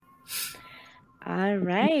All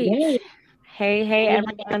right. Hey,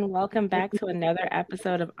 everyone. Welcome back to another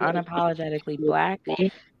episode of Unapologetically Black,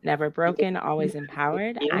 Never Broken, Always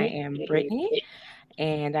Empowered. I am Brittany,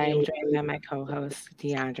 and I am joined by my co host,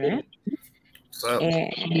 DeAndre. So,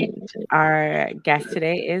 And our guest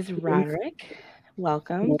today is Roderick.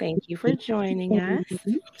 Welcome. Thank you for joining us.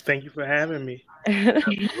 Thank you for having me.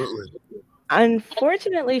 absolutely.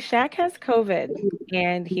 Unfortunately, Shaq has COVID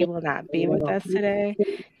and he will not be with us today.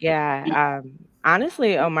 Yeah,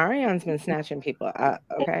 honestly, Omarion's been snatching people up,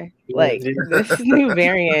 okay? Like Yeah. this new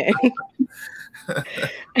variant,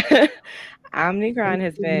 Omicron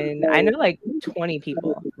has been, I know like 20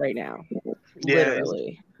 people right now, Yeah,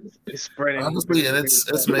 literally. it's spreading Honestly, really, and really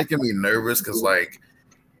it's fast. making me nervous because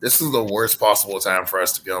this is the worst possible time for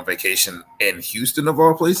us to be on vacation in Houston of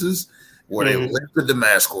all places, where they Hmm. lifted the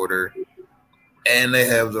mask order and they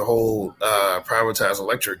have the whole privatized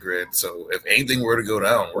electric grid. So if anything were to go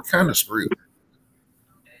down, we're kind of screwed.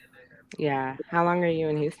 Yeah. How long are you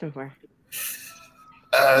in Houston for?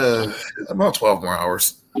 Uh, about 12 more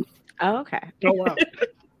hours. Oh, okay. Oh wow.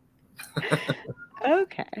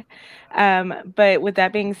 Okay. But with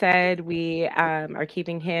that being said, we are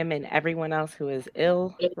keeping him and everyone else who is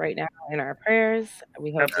ill right now in our prayers.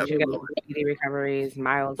 We hope that you get Absolutely. Absolutely. speedy recoveries,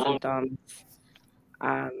 mild symptoms,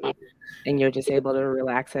 um, and you're just able to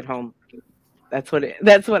relax at home. That's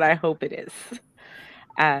what I hope it is.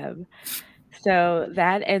 Um, so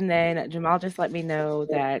that and then Jamal just let me know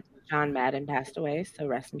that John Madden passed away. So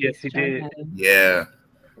rest in Yes, peace to he John did. Madden. Yeah.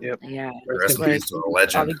 Yep. Yeah, Rest Rest in in like peace peace. to a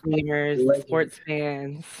all the legend. gamers, the sports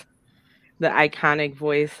fans, the iconic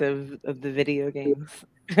voice of the video games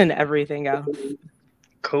and everything else.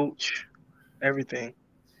 Coach, everything.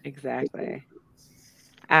 Exactly.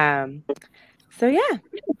 Um, so yeah.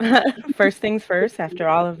 First things first, after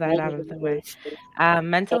all of that out of the way.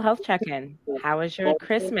 Mental health check-in. How was your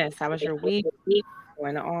Christmas? How was your week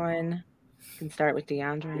going on? Can start with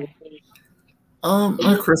DeAndre.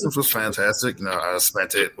 My Christmas was fantastic. I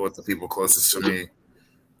spent it with the people closest to me.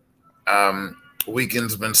 Um,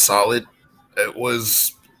 Weekend's been solid. It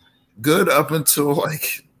was good up until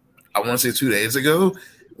I want to say 2 days ago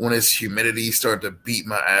when its humidity started to beat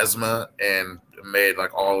my asthma and made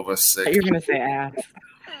like all of us sick. You're gonna say ass.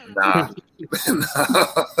 Nah,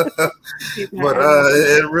 nah. Beat my But ass.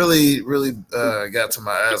 it really got to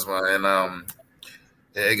my asthma and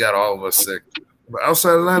it got all of us sick. But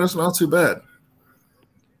outside of that, it's not too bad.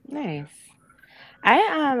 Nice.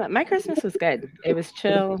 My Christmas was good. It was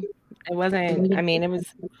chill. It wasn't, I mean, it was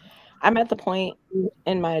I'm at the point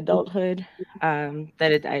in my adulthood that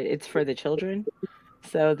it's for the children.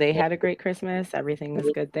 So they had a great Christmas. Everything was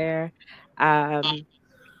good there. Um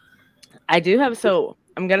I do have so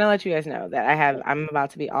I'm gonna let you guys know that I'm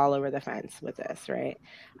about to be all over the fence with this, right?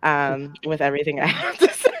 With everything I have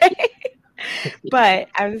to say. But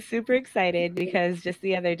I'm super excited because just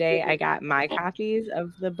the other day I got my copies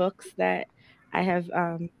of the books that I have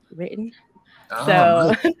written. Oh,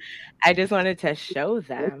 So nice. I just wanted to show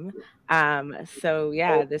them. So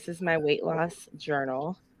yeah, this is my weight loss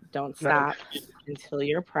journal. Don't Nice. stop until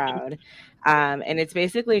you're proud. And it's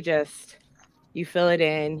basically just you fill it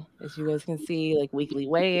in, as you guys can see, like weekly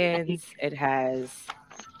weigh-ins. It has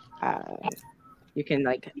uh, you can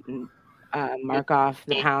mark off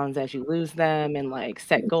the pounds as you lose them and like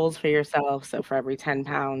set goals for yourself. So for every 10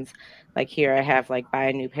 pounds, like here I have like buy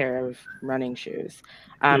a new pair of running shoes,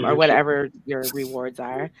 or Hmm. whatever your rewards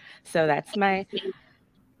are. So that's my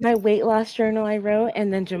weight loss journal I wrote.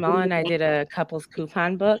 And then Jamal and I did a couples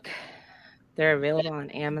coupon book. They're available on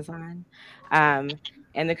Amazon. Um,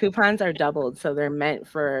 and the coupons are doubled, so they're meant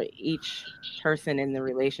for each person in the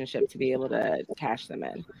relationship to be able to cash them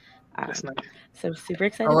in. That's Um, nice. so super I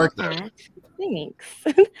excited like about that. that. Thanks.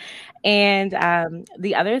 And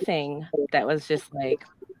the other thing that was just like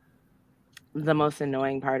the most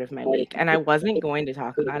annoying part of my week, and I wasn't going to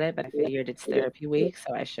talk about it, but I figured it's therapy week,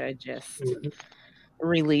 so I should just Hmm.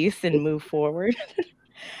 release and move forward.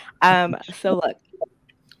 So look,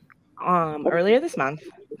 earlier this month,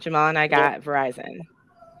 Jamal and I got Verizon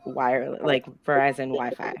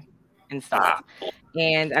Wi-Fi installed. Ah,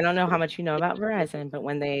 And I don't know how much you know about Verizon, but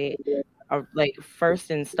when they are like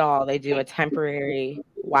first install, they do a temporary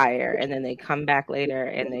wire and then they come back later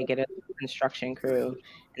and they get a construction crew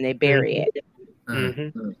and they bury Hmm. it. mm,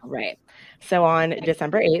 Hmm. Right. So on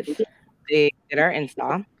December 8th, they did our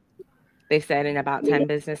install. They said in about 10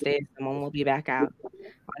 business days, someone will be back out.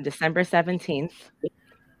 On December 17th,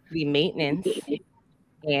 the maintenance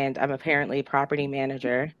and I'm apparently property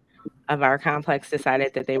manager of our complex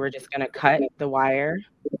decided that they were just going to cut the wire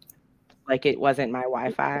like it wasn't my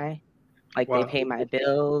Wi-Fi, like they Wow. pay my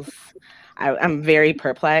bills. I'm very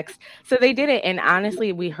perplexed. So they did it, and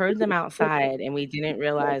honestly, we heard them outside, and we didn't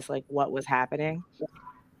realize like what was happening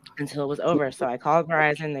until it was over. So I called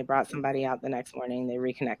Verizon. They brought somebody out the next morning. They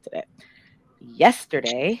reconnected it.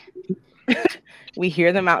 Yesterday, we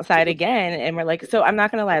hear them outside again, and we're like, so I'm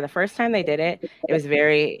not gonna lie. The first time they did it, it was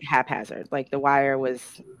very haphazard. Like the wire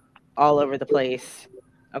was all over the place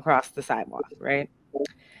across the sidewalk, right?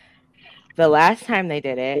 The last time they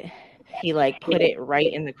did it, he like put it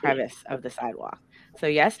right in the crevice of the sidewalk. So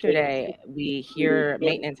yesterday we hear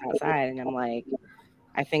maintenance outside, and I'm like,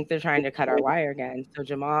 I think they're trying to cut our wire again. So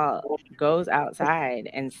Jamal goes outside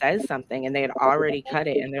and says something, and they had already cut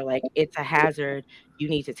it, and they're like, it's a hazard. You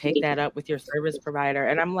need to take that up with your service provider.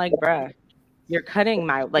 And I'm like, bruh, you're cutting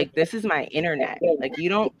my, like, this is my internet. Like, you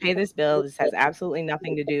don't pay this bill. This has absolutely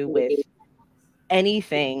nothing to do with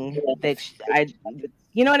anything that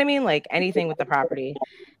you know what I mean? Like anything with the property.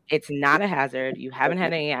 It's not a hazard. You haven't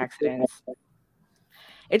had any accidents.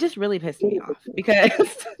 It just really pissed me off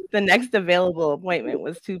because the next available appointment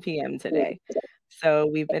was 2 p.m. today. So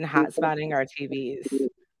we've been hotspotting our TVs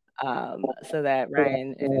so that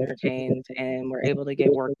Ryan is entertained and we're able to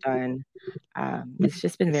get work done. It's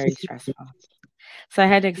just been very stressful. So I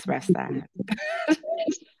had to express that.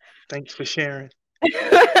 Thanks for sharing.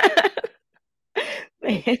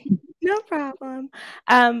 No problem.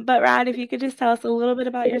 But Rod, if you could just tell us a little bit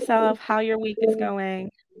about yourself, how your week is going.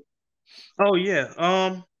 Oh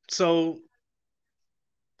yeah. So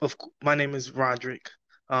my name is Roderick.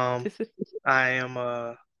 I am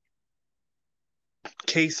a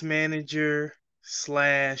case manager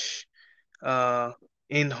slash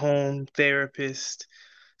in-home therapist,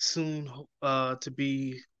 soon to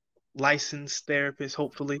be licensed therapist,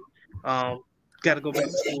 hopefully. Got to go back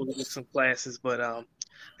to school to get some classes, but I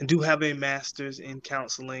do have a master's in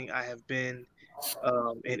counseling. I have been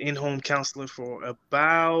an in-home counselor for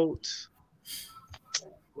about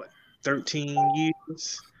 13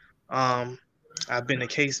 years. I've been a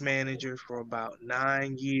case manager for about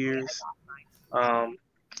 9 years.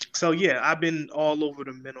 So yeah, I've been all over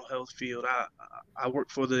the mental health field. I work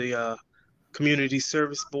for the community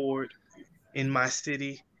service board in my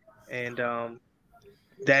city, and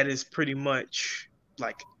that is pretty much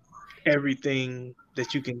like everything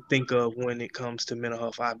that you can think of when it comes to mental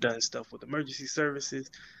health. I've done stuff with emergency services.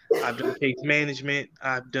 I've done case management.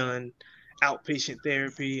 I've done outpatient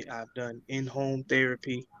therapy. I've done in-home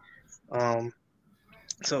therapy.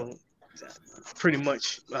 So pretty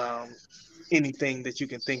much anything that you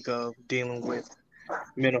can think of dealing with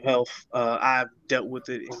mental health, I've dealt with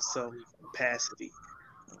it in some capacity.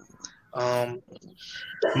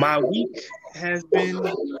 My week has been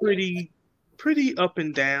pretty up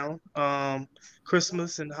and down.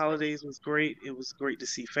 Christmas and holidays was great. It was great to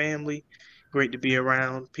see family, great to be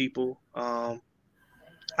around people.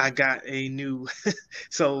 I got a new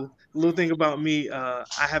so little thing about me, I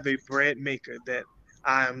have a bread maker that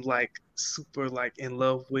I'm like super like in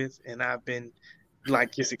love with, and I've been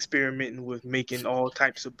like just experimenting with making all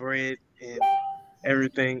types of bread and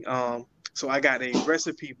everything. So I got a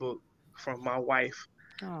recipe book from my wife.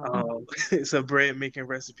 It's a bread making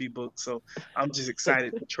recipe book, so I'm just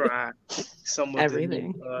excited to try some of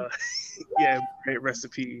everything. The bread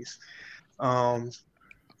recipes.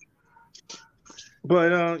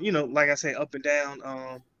 But you know, like I say, up and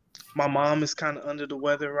down. My mom is kind of under the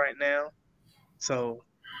weather right now, so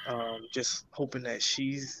just hoping that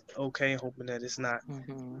she's okay, hoping that it's not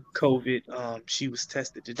COVID. She was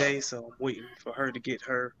tested today, so I'm waiting for her to get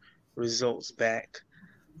her results back.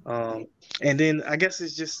 And then I guess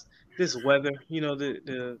it's just this weather. You know,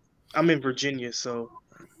 the I'm in Virginia, so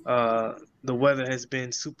the weather has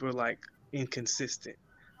been super like inconsistent.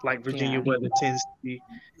 Like Virginia weather tends to be.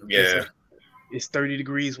 It's 30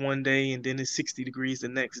 degrees one day and then it's 60 degrees the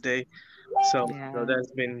next day. So, that's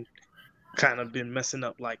been kind of been messing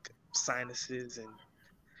up like sinuses and.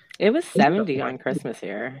 It was 70 on Christmas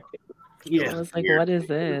here. Yeah. I was like, what is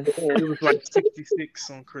this? It was like 66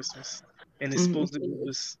 on Christmas. And it's supposed to be, it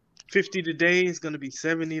was 50 today. It's going to be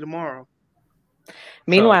 70 tomorrow.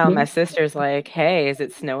 Meanwhile, my sister's like, hey, is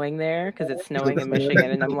it snowing there? Because it's snowing in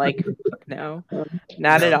Michigan. And I'm like, no,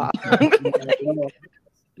 not at all.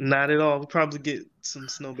 Not at all. We'll probably get some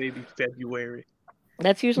snow maybe February.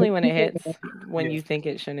 That's usually when it hits, when you think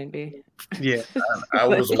it shouldn't be. Yeah. I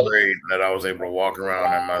was worried that I was able to walk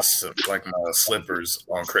around in my slippers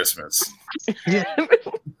on Christmas. Yeah.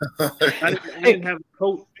 I didn't have a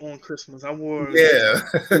coat on Christmas. I wore a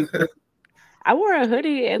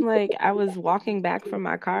hoodie and like I was walking back from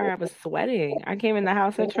my car. I was sweating. I came in the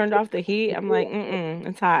house. I turned off the heat. I'm like,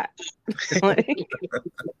 it's hot.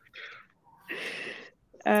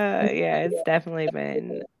 Yeah, it's definitely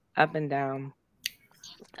been up and down.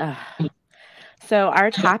 Ugh. So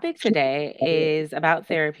our topic today is about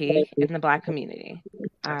therapy in the Black community.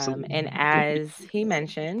 And as he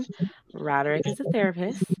mentioned, Roderick is a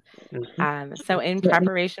therapist. So in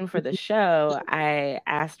preparation for the show, I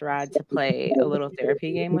asked Rod to play a little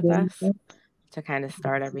therapy game with us to kind of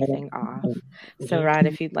start everything off. So Rod,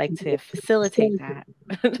 if you'd like to facilitate that,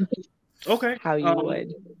 Okay. how you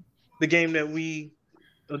would. The game that we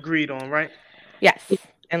agreed on, right? Yes.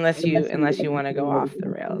 Unless you want to go off the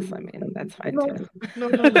rails. I mean, that's fine too. No.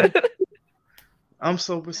 I'm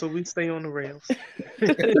sober, so we stay on the rails.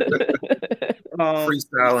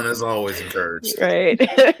 Freestyling is always encouraged. Right.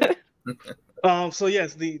 So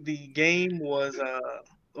yes, the game was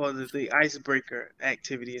or the icebreaker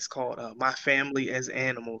activity is called My Family as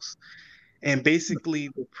Animals. And basically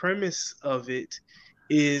the premise of it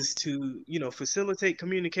is to, facilitate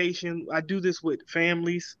communication. I do this with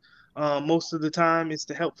families most of the time. It's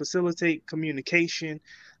to help facilitate communication,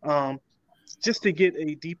 just to get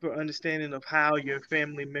a deeper understanding of how your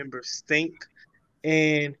family members think.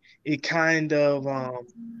 And it kind of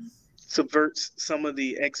subverts some of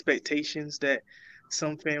the expectations that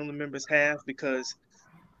some family members have, because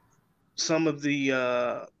some of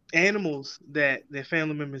the animals that their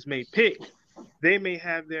family members may pick, they may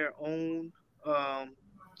have their own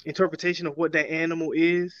interpretation of what that animal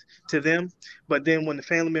is to them. But then when the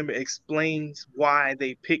family member explains why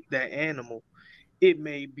they picked that animal, it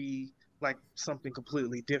may be like something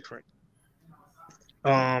completely different.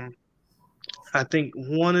 I think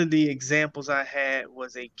one of the examples I had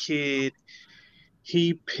was a kid.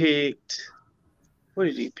 He picked, what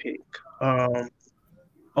did he pick? A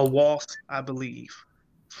wasp, I believe,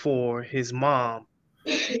 for his mom.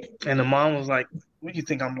 And the mom was like, "What do you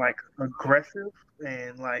think? I'm like aggressive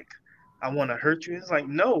and like I want to hurt you?" It's like,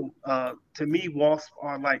 no. To me, wasps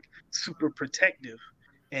are like super protective,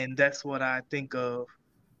 and that's what I think of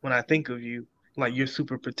when I think of you. Like, you're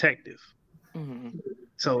super protective. Mm-hmm.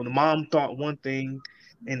 So the mom thought one thing,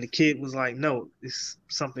 and the kid was like, "No, it's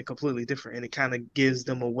something completely different." And it kind of gives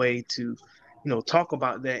them a way to, talk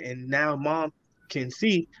about that. And now mom can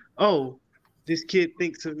see, oh, this kid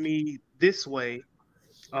thinks of me this way.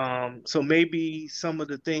 So maybe some of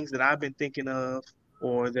the things that I've been thinking of,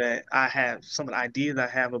 or that I have, some of the ideas I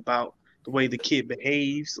have about the way the kid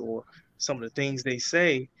behaves, or some of the things they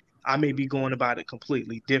say, I may be going about it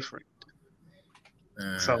completely different.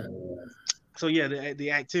 So yeah,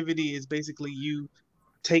 the activity is basically you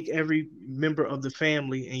take every member of the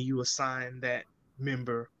family and you assign that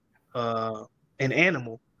member an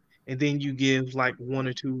animal, and then you give like one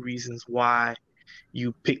or two reasons why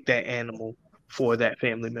you pick that animal for that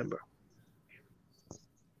family member.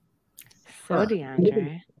 So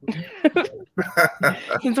DeAndre,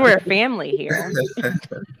 since we're a family here,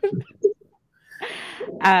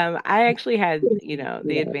 I actually had,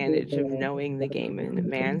 the advantage of knowing the game in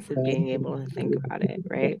advance and being able to think about it,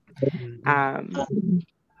 right?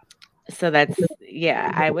 So that's,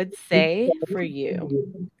 yeah, I would say for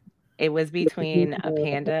you, it was between a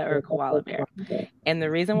panda or a koala bear. And the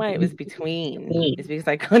reason why it was between is because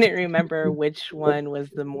I couldn't remember which one was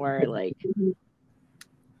the more like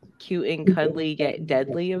cute and cuddly yet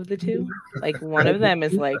deadly of the two. Like, one of them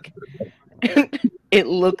is like it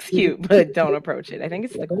looks cute, but don't approach it. I think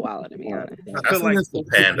it's the koala, to be honest. I feel like it's the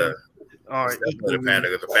panda. It's definitely the panda,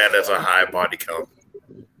 because the panda has a high body count.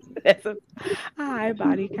 That's a high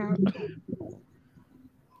body count.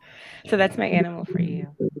 So that's my animal for you.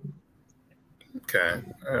 Okay,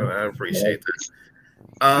 I appreciate that.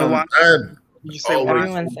 I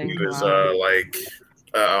always use like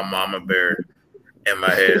a mama bear in my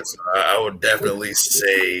head. So I would definitely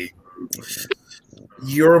say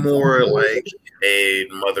you're more like a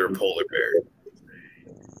mother polar bear.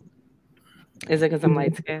 Is it because I'm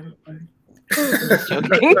light skinned? Just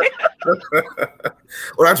joking.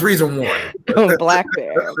 Well, that's reason one. Oh, black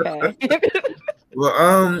bear. Okay.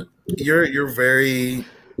 Well, you're very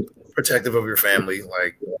protective of your family.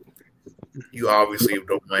 Like, you obviously don't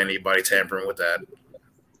want anybody tampering with that,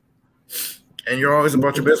 and you're always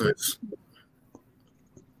about your business.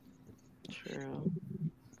 True.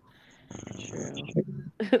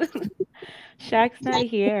 Shaq's not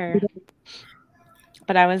here,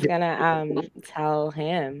 but I was gonna tell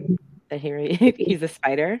him that he's a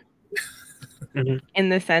spider. In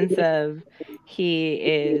the sense of he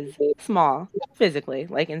is small physically,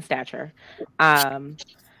 like in stature,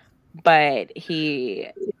 but he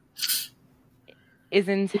is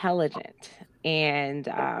intelligent, and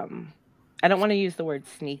I don't want to use the word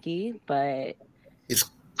sneaky, but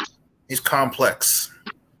he's complex.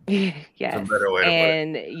 Yes,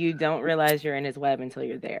 and you don't realize you're in his web until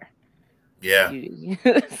you're there. Yeah.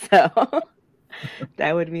 So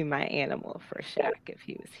that would be my animal for Shaq if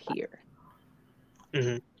he was here.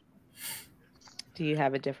 Mm-hmm. Do you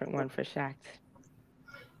have a different one for Shaq?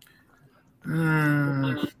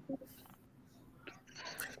 I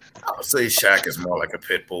would say Shaq is more like a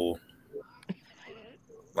pit bull.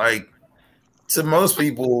 Like, to most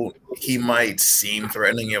people, he might seem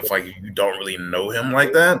threatening if like you don't really know him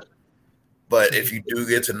like that. But if you do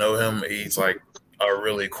get to know him, he's like a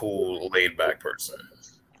really cool, laid back person.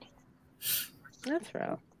 That's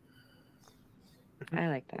real. I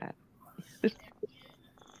like that.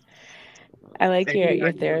 I like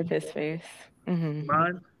your therapist face. Mm-hmm.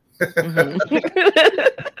 Mine. Mm-hmm.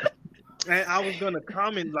 And I was gonna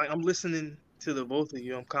comment, like I'm listening to the both of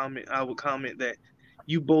you. I would comment that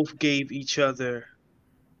you both gave each other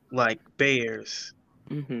like bears,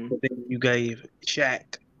 Mm-hmm. but then you gave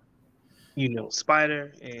Shaq,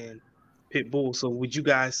 Spider and Pitbull. So would you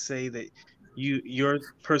guys say that your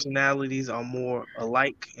personalities are more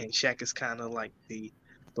alike, and Shaq is kind of like the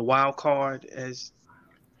wild card as?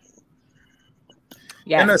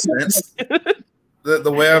 Yeah. In a sense,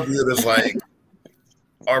 the way I view it is like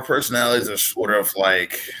our personalities are sort of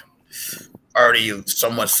like already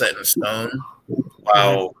somewhat set in stone,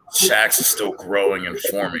 while Shaq's is still growing and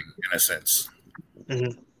forming in a sense.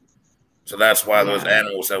 Mm-hmm. So that's why those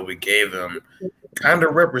animals that we gave them kind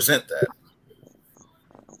of represent that.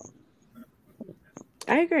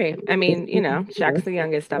 I agree. I mean, Shaq's the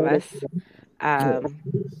youngest of us.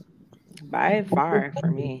 By far for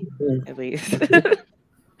me, at least.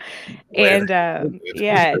 And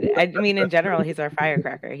yeah, I mean, in general, he's our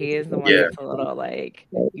firecracker. He is the one that's a little like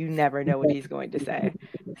you never know what he's going to say.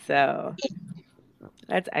 So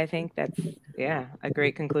I think that's a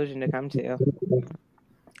great conclusion to come to,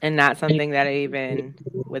 and not something that I even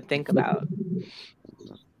would think about.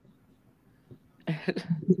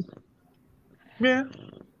 Yeah.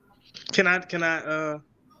 Can I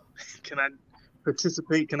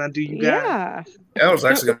participate? Can I do you guys? Yeah. I was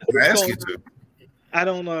actually going to ask you to. I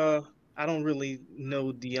don't really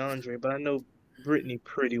know DeAndre, but I know Brittany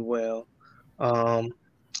pretty well.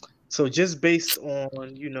 So just based on,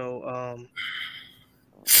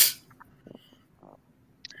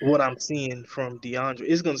 what I'm seeing from DeAndre,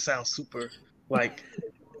 it's gonna sound super like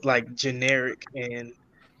generic and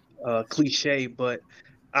cliche, but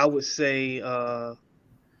I would say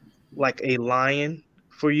like a lion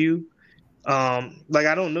for you. Like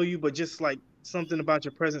I don't know you, but just like something about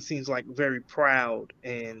your presence seems like very proud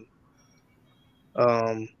and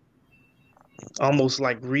almost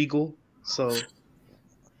like regal. So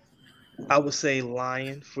I would say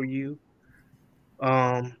lion for you.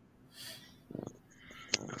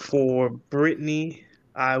 For Brittany,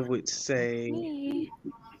 I would say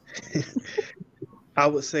I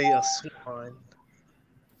would say a swan.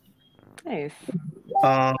 Nice.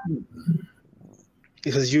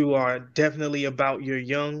 Because you are definitely about your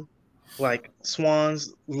young. Like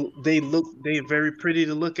swans, they're very pretty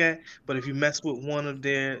to look at, but if you mess with one of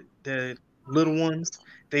their little ones,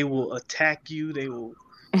 they will attack you, they will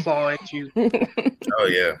claw at you. Oh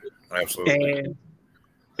yeah, absolutely.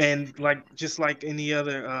 And like just like any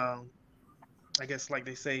other I guess like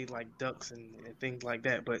they say like ducks and things like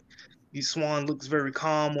that, but the swan looks very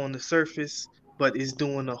calm on the surface, but is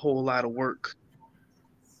doing a whole lot of work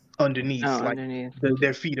underneath. Oh, like underneath.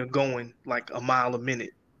 their feet are going like a mile a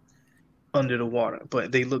minute under the water,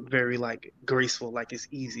 but they look very like graceful, like it's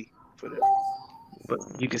easy for them. But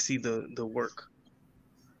you can see the work.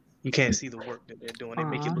 You can't see the work that they're doing. They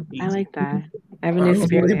make it look easy. I like that. I have a new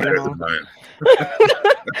spirit animal.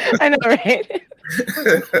 I know, right?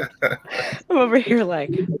 I'm over here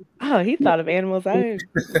like, oh, he thought of animals I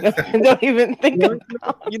don't even think about.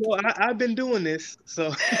 I've been doing this,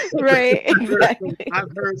 so right, exactly.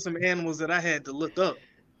 I've heard some animals that I had to look up.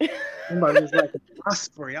 Somebody was like an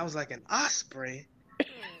osprey. I was like, an osprey?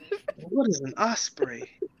 What is an osprey?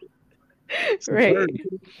 Right.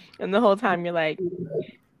 And the whole time you're like,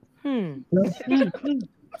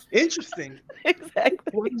 interesting.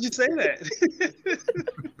 Exactly. Why did you say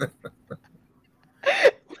that?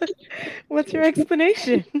 What's your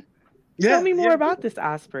explanation? Tell me more about this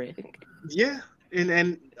osprey. Yeah.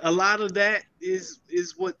 And a lot of that is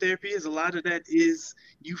what therapy is. A lot of that is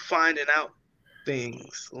you finding out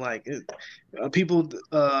things. Like people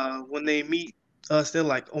when they meet us, they're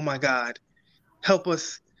like, oh my God, help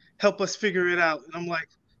us figure it out. And I'm like,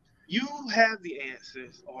 you have the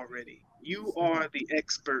answers already. You are the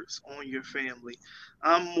experts on your family.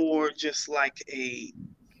 I'm more just like a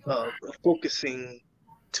focusing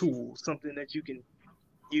tool, something that you can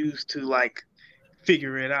use to like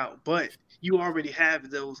figure it out. But you already have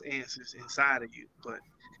those answers inside of you. But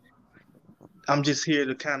I'm just here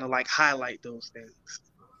to kind of like highlight those things.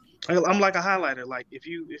 I'm like a highlighter. Like if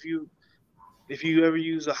you ever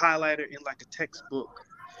use a highlighter in like a textbook,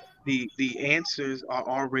 the answers are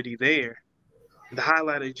already there. The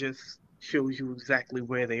highlighter just shows you exactly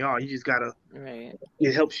where they are. You just gotta. Right.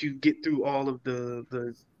 It helps you get through all of the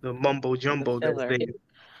mumbo The jumbo that's filler. there.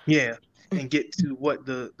 Yeah, and get to what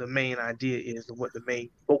the main idea is and what the main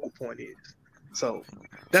focal point is. So So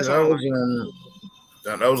that's why I like.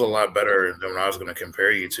 that was a lot better than what I was going to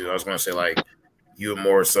compare you to. I was going to say like you were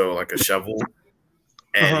more so like a shovel,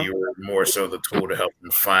 and Uh-huh. you were more so the tool to help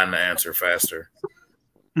them find the answer faster.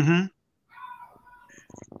 Mm-hmm.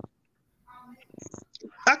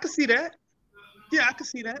 I could see that. Yeah, I could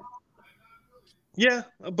see that. Yeah,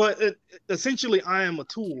 but essentially, I am a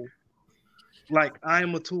tool. Like I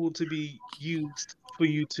am a tool to be used for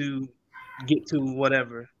you to get to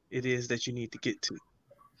whatever it is that you need to get to.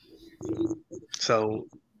 So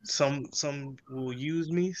some will use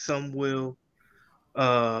me, some will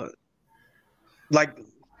uh like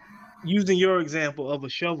using your example of a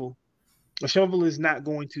shovel. A shovel is not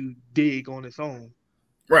going to dig on its own.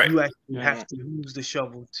 Right. You actually have Right. to use the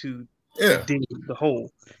shovel to Yeah. dig the hole.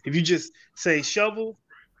 If you just say shovel,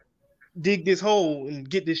 dig this hole and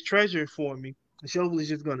get this treasure for me, the shovel is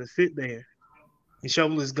just gonna sit there. The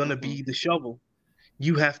shovel is gonna Mhm. be the shovel.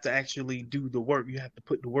 You have to actually do the work. You have to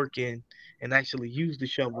put the work in and actually use the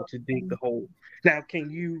shovel to dig the hole. Now, can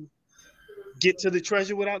you get to the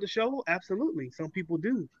treasure without the shovel? Absolutely. Some people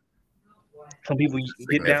do. Some people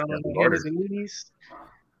get down on Significantly their hands harder. and knees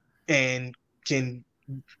and can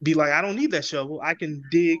be like, I don't need that shovel. I can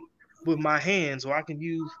dig with my hands, or I can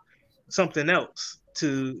use something else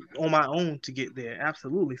to on my own to get there.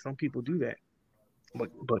 Absolutely. Some people do that. But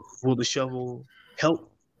will the shovel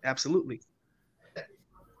help? Absolutely.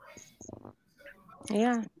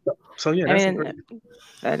 Yeah. So yeah, I that's a great. mean,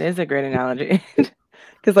 that is a great analogy.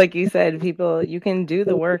 Because, like you said, people, you can do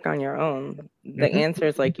the work on your own. The Mhm.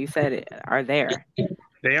 answers, like you said, are there.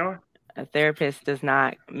 They are. A therapist does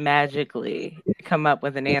not magically come up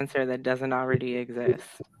with an answer that doesn't already exist.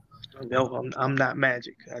 No, I'm not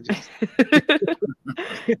magic. I just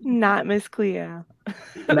Not Miss Cleo.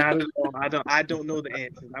 not at all. I don't know the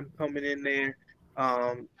answers. I'm coming in there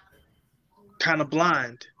kind of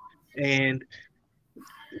blind. And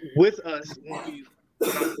with us when I'm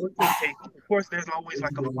working with patients, of course there's always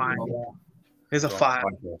like a file. There's a So, file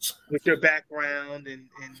like this. with their background and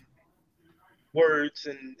words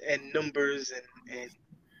and numbers and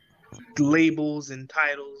labels and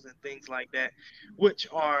titles and things like that, which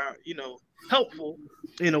are, helpful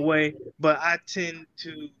in a way, but I tend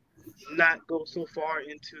to not go so far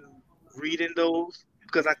into reading those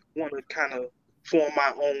because I want to kind of form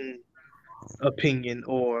my own opinion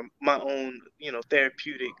or my own,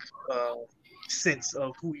 therapeutic sense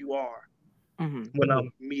of who you are Hmm. when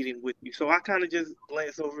I'm meeting with you. So I kind of just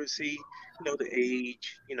glance over and see, the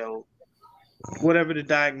age, whatever the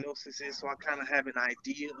diagnosis is. So I kind of have an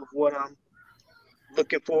idea of what I'm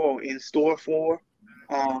looking for or in store for.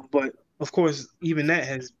 But of course, even that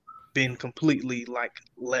has been completely like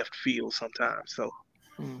left field sometimes. So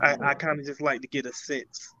I kind of just like to get a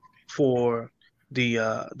sense for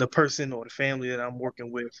the person or the family that I'm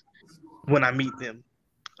working with when I meet them.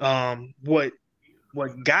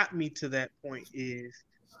 What got me to that point is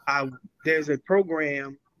I there's a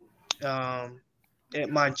program at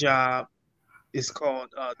my job. It's called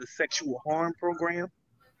the Sexual Harm Program,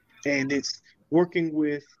 and it's working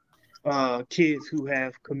with kids who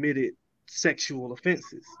have committed sexual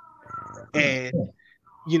offenses. And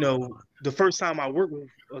the first time I worked with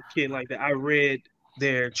a kid like that, I read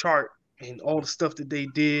their chart and all the stuff that they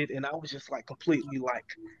did, and I was just like completely like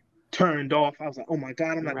turned off. I was like, oh my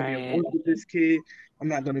God, I'm not gonna be able to Right. work with this kid. I'm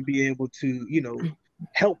not gonna be able to,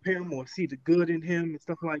 help him or see the good in him and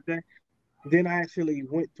stuff like that. Then I actually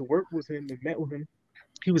went to work with him and met with him.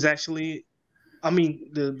 He was actually, I mean,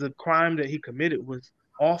 the crime that he committed was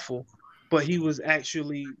awful, but he was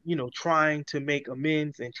actually, trying to make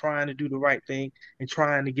amends and trying to do the right thing and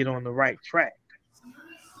trying to get on the right track.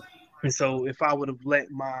 And so if I would have let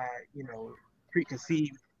my,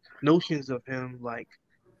 preconceived notions of him like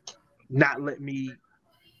not let me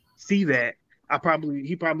see that,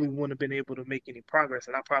 he probably wouldn't have been able to make any progress,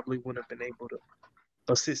 and I probably wouldn't have been able to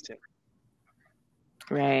assist him.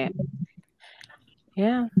 Right.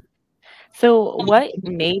 Yeah. So, what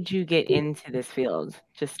made you get into this field,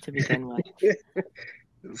 just to begin with?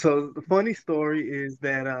 So the funny story is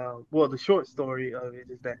that, well, the short story of it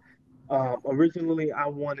is that originally I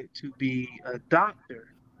wanted to be a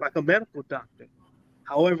doctor, like a medical doctor.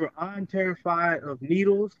 However, I'm terrified of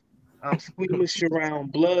needles. I'm squeamish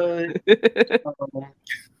around blood. Um,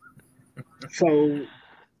 So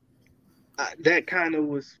that kind of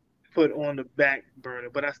was put on the back burner,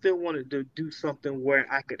 but I still wanted to do something where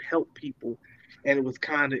I could help people, and it was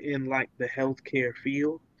kind of in like the healthcare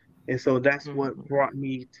field, and so that's what Mhm. brought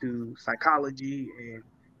me to psychology and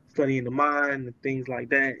studying the mind and things like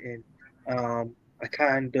that, and I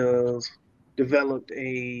kind of developed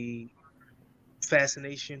a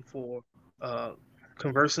fascination for uh,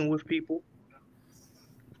 conversing with people.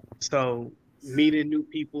 So meeting new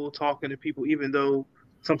people, talking to people, even though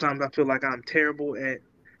sometimes I feel like I'm terrible at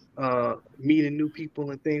meeting new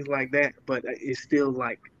people and things like that, but it still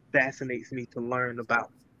like fascinates me to learn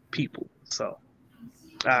about people. So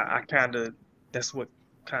I kind of that's what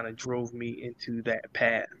kind of drove me into that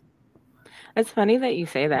path. It's funny that you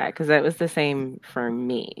say that because that was the same for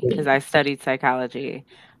me because I studied psychology.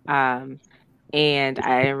 Um, and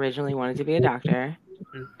I originally wanted to be a doctor.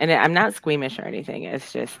 Mm. And I'm not squeamish or anything.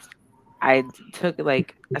 It's just took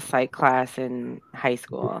like a psych class in high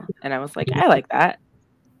school and I was like, I like that.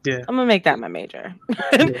 Yeah, I'm gonna make that my major.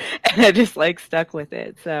 And yeah, I just like stuck with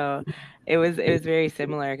it. So it was very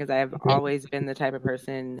similar because I've always been the type of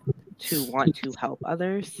person to want to help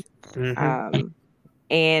others. hmm, Um,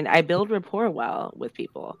 and I build rapport well with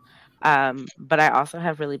people. But I also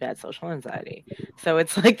have really bad social anxiety. So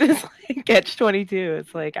it's like this like catch 22.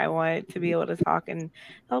 It's like I want to be able to talk and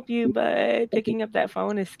help you, but picking up that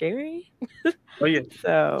phone is scary. oh yeah,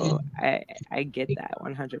 So I get that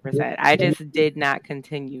 100%. I just did not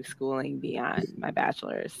continue schooling beyond my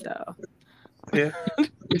bachelor's, so yeah.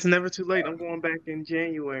 It's never too late. I'm going back in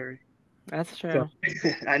January, that's so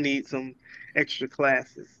true. I need some extra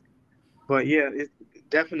classes. But yeah, it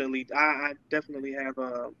definitely. I definitely have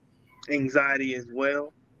anxiety as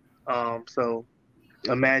well. So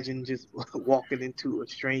imagine just walking into a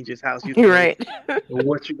stranger's house. You don't know Right.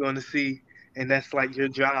 what you're going to see, and that's like your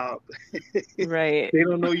job. Right. They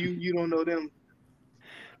don't know you, you don't know them,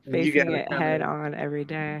 and you got Facing to it kind head of on every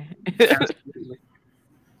day. absolutely.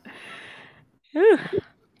 Whew.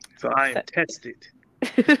 So I am So- tested.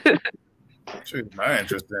 Shoot, my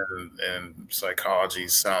interest in psychology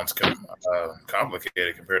sounds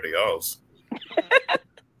complicated compared to y'all's.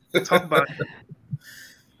 Talk about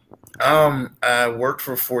I worked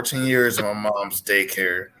for 14 years in my mom's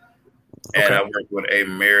daycare, and okay. I worked with a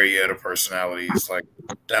myriad of personalities like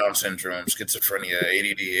Down syndrome, schizophrenia,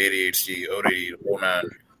 ADD, ADHD, ODD, the whole nine.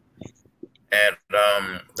 And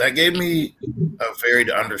that gave me a varied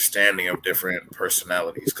understanding of different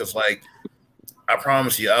personalities. Because, like, I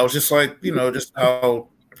promise you, I was just like, just how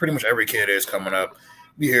pretty much every kid is coming up.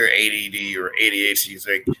 You hear ADD or ADHD, it's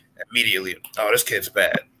like immediately, oh, this kid's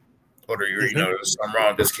bad. Or Hmm. there's something wrong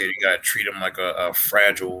with this kid. You got to treat him like a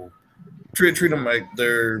fragile, treat them like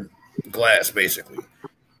they're glass, basically.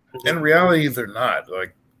 In Hmm. reality, they're not.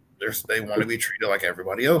 Like, they want to be treated like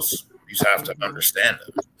everybody else. You just have to Mhm. understand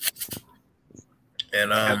them.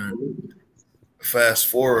 And Absolutely. fast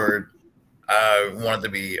forward, I wanted to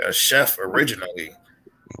be a chef originally,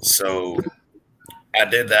 so I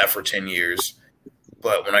did that for 10 years.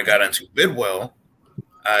 But when I got into Bidwell,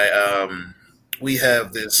 I we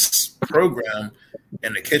have this program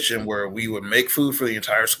in the kitchen where we would make food for the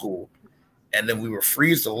entire school, and then we would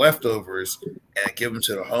freeze the leftovers and give them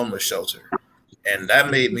to the homeless shelter. And that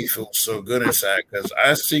made me feel so good inside because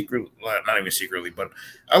I secretly, not even secretly, but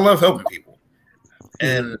I love helping people. Hmm.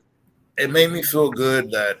 And it made me feel good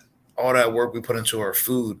that all that work we put into our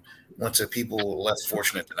food went to people less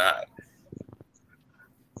fortunate than I.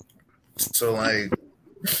 So, like,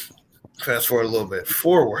 fast forward a little bit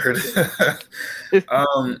forward,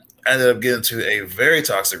 I ended up getting to a very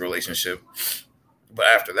toxic relationship. But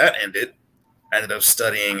after that ended, I ended up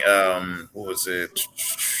studying what was it,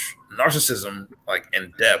 narcissism, like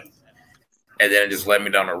in depth, and then it just led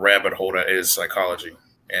me down a rabbit hole that is psychology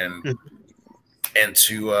and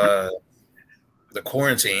into the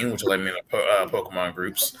quarantine, which led me to Pokemon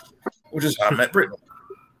groups, which is how I met Brittany,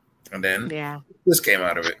 and then Yeah. this came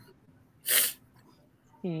out of it.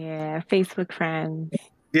 Yeah. Facebook friends.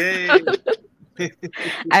 Yay.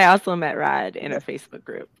 I also met Rod in a Facebook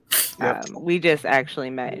group. Yep. We just actually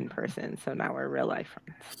met in person, so now we're real life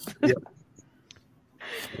friends. Yep.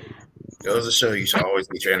 Goes to show you should always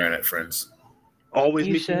meet your internet friends. Always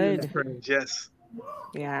You meet your internet should. friends. Yes.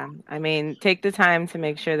 Yeah. I mean, take the time to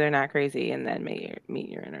make sure they're not crazy and then meet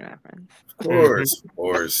your internet friends. Hmm. Of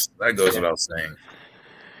course, that goes Yeah. without saying.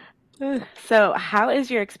 So, how is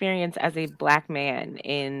your experience as a black man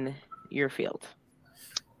in your field?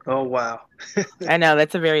 Oh wow. I know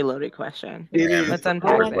that's a very loaded question. It Man, Let's is.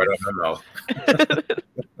 unpack right this. up my mouth.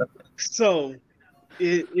 So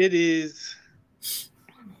it is.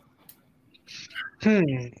 Hmm.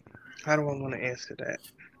 How do I want to answer that?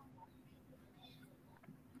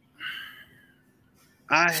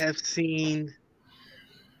 I have seen.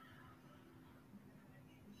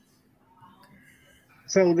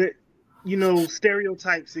 So that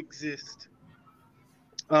stereotypes exist.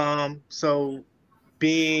 So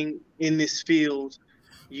being in this field,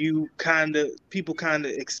 people kind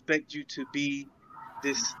of expect you to be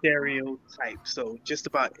this stereotype. So just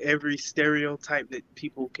about every stereotype that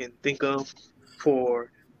people can think of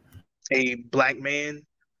for a black man,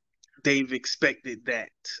 they've expected that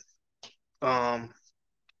um,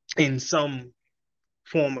 in some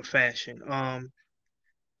form or fashion.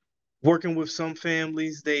 Working with some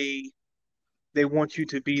families, they want you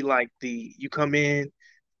to be like you come in,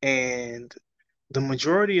 and the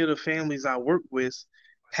majority of the families I work with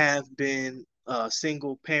have been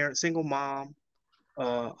single parent, single mom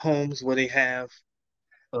homes where they have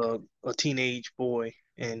a teenage boy,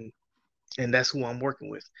 and that's who I'm working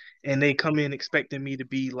with. And they come in expecting me to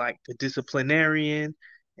be like the disciplinarian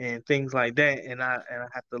and things like that, and I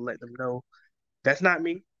have to let them know that's not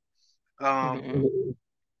me. Um, Mhm.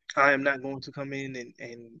 I am not going to come in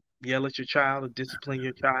and yell at your child or discipline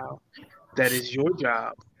your child. That is your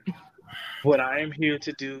job. What I am here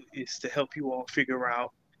to do is to help you all figure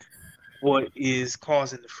out what is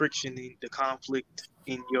causing the friction, the conflict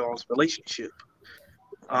in y'all's relationship.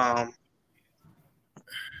 Um,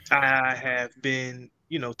 I have been,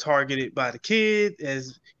 targeted by the kid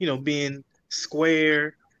as, being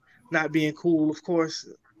square, not being cool, of course.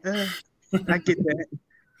 I get that.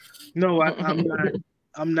 No, I'm not.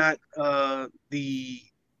 I'm not the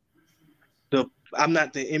I'm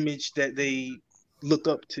not the image that they look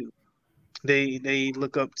up to. They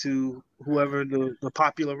look up to whoever the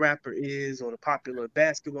popular rapper is or the popular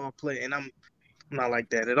basketball player, and I'm not like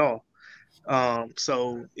that at all.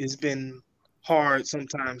 So it's been hard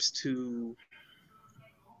sometimes to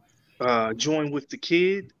join with the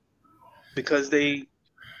kid because they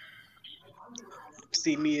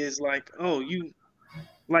see me as like, oh, you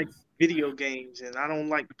like video games, and I don't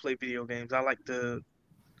like to play video games. I like to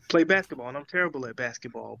play basketball, and I'm terrible at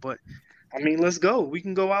basketball. But I mean, let's go. We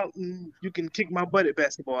can go out and you can kick my butt at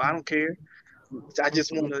basketball. I don't care. I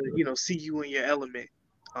just want to, see you in your element.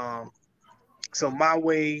 Um, so my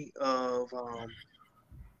way of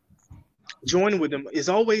joining with them is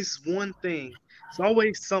always one thing. It's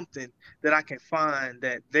always something that I can find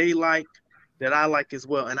that they like, that I like as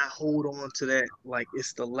well, and I hold on to that like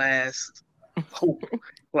it's the last hope.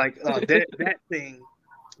 Like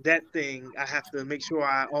that thing, I have to make sure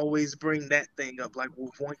I always bring that thing up. Like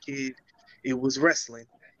with one kid, it was wrestling.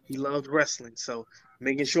 He loved wrestling, so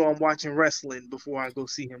making sure I'm watching wrestling before I go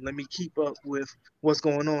see him. Let me keep up with what's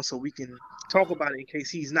going on so we can talk about it in case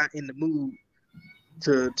he's not in the mood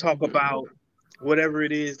to talk about whatever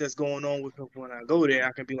it is that's going on with him when I go there.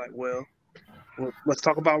 I can be like, well, let's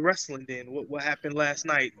talk about wrestling then. What happened last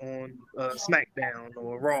night on SmackDown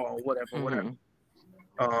or Raw or whatever. Mhm.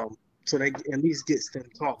 Um, so that at least gets them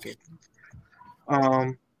talking.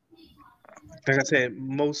 Um, like I said,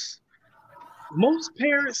 most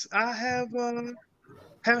parents I haven't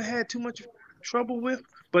had too much trouble with,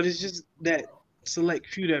 but it's just that select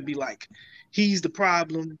few that be like, he's the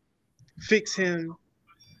problem, fix him,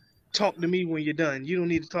 talk to me when you're done. You don't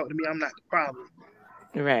need to talk to me. I'm not the problem.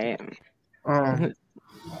 Right. Um,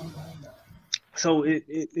 so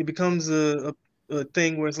it becomes a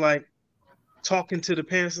thing where it's like talking to the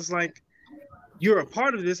parents. It's like you're a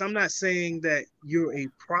part of this. I'm not saying that you're a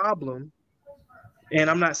problem, and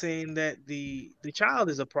I'm not saying that the child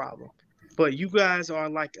is a problem, but you guys are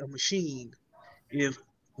like a machine. If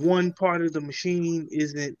one part of the machine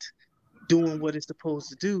isn't doing what it's supposed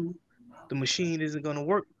to do, the machine isn't going to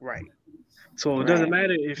work right. So it doesn't Right.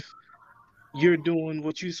 matter if you're doing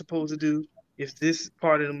what you're supposed to do. If this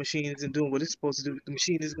part of the machine isn't doing what it's supposed to do, the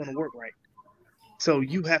machine isn't going to work right. So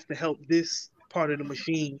you have to help this part of the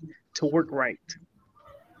machine to work right.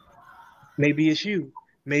 Maybe it's you.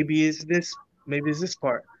 Maybe it's this. Maybe it's this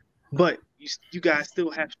part. But you guys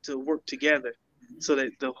still have to work together so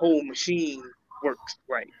that the whole machine works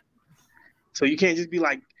right. So you can't just be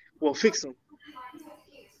like, well, fix him.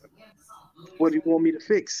 What do you want me to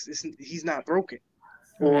fix? He's not broken,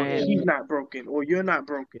 or Right. she's not broken, or you're not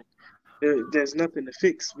broken. There's nothing to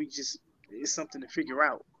fix. It's something to figure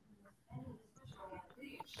out.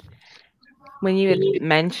 When you had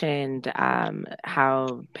mentioned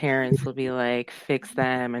how parents will be like, fix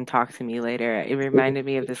them and talk to me later, it reminded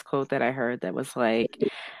me of this quote that I heard that was like,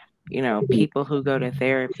 people who go to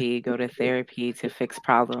therapy to fix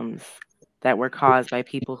problems that were caused by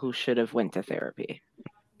people who should have went to therapy.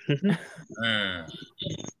 Mhm. Mm.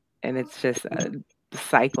 And it's just a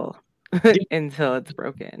cycle Yeah, until it's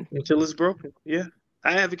broken. until it's broken. Yeah,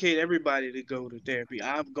 I advocate everybody to go to therapy.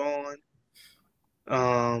 I've gone.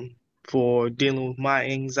 for dealing with my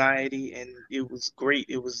anxiety, and it was great.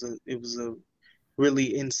 It was a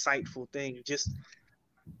really insightful thing. Just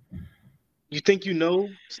you think you know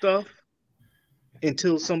stuff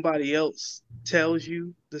until somebody else tells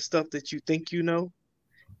you the stuff that you think you know,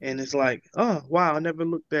 and it's like, oh wow, I never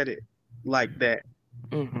looked at it like that.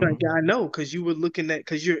 Like Mm-hmm. I know, because you were looking at,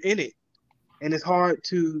 because you're in it, and it's hard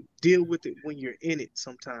to deal with it when you're in it.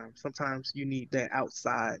 Sometimes you need that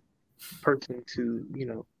outside person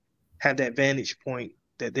to, have that vantage point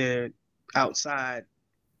that they're outside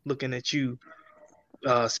looking at you,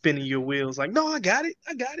 spinning your wheels like, no, I got it.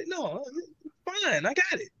 No, it's fine. I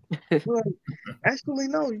got it. Well, actually,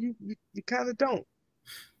 no, you kind of don't.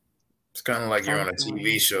 It's kind of like you're on a TV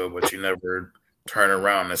Definitely. show, but you never turn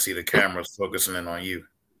around and see the cameras focusing in on you.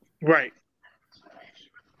 Right.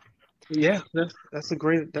 Yeah, that's a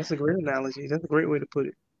great analogy. That's a great way to put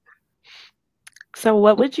it. So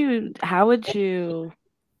how would you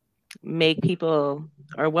make people,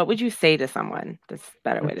 or what would you say to someone? That's a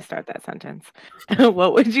better way to start that sentence.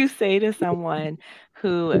 What would you say to someone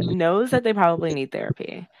who knows that they probably need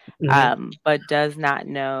therapy, Hmm. but does not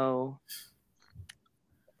know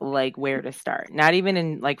like where to start? Not even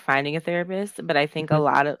in like finding a therapist, but I think a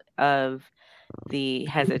lot of the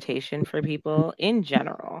hesitation for people in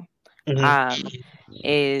general Hmm. um,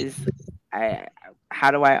 is I, how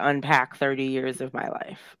do I unpack 30 years of my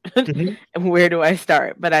life? Hmm. And where do I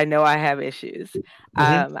start? But I know I have issues.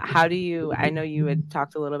 Hmm. How do you, I know you had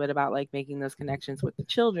talked a little bit about like making those connections with the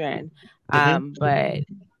children, Hmm. but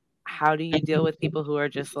how do you deal with people who are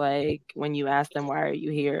just like, when you ask them, why are you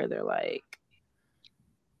here? They're like,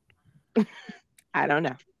 I don't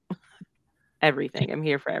know. Everything. I'm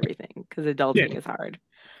here for everything because Yeah. adulting is hard.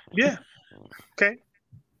 Yeah. Okay.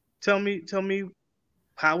 Tell me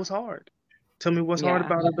how it's hard. Tell me what's hard Yeah.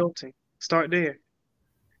 about adulting. Start there.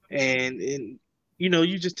 And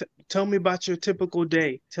you just tell me about your typical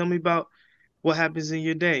day. Tell me about what happens in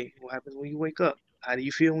your day. What happens when you wake up? How do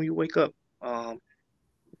you feel when you wake up? Um,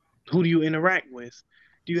 who do you interact with?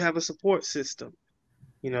 Do you have a support system?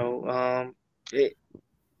 You know, it,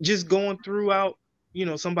 just going throughout,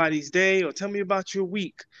 somebody's day, or tell me about your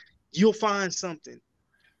week. You'll find something.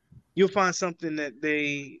 You'll find something that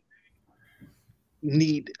they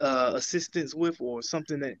need assistance with, or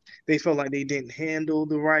something that they felt like they didn't handle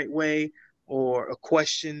the right way, or a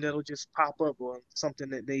question that'll just pop up, or something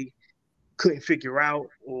that they couldn't figure out,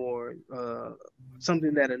 or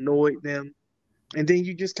something that annoyed them, and then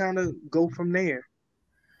you just kind of go from there.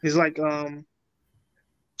 It's like when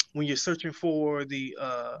you're searching for the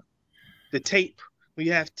tape. When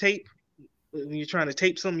you have tape, when you're trying to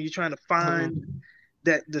tape something, you're trying to Hmm. find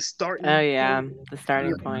that the Oh, starting yeah. point. The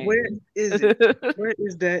starting point. Where is it? Where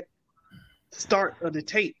is that start of the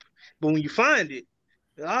tape? But when you find it,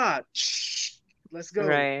 ah, let's go.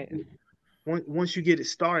 Right. Once you get it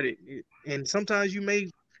started, and sometimes you may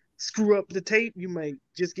screw up the tape. You may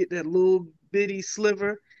just get that little bitty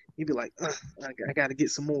sliver. You'd be like, I got to get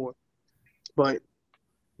some more. But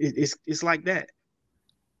it's like that.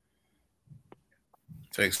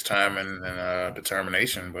 Takes time and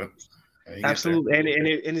determination, but you get there. Absolutely,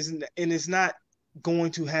 and it's not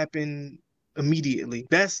going to happen immediately.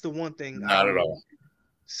 That's the one thing I Not at will all.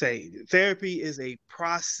 say. Therapy is a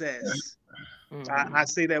process. I Hmm.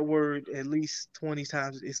 say that word at least 20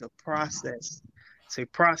 times. It's a process. It's a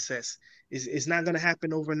process. It's not going to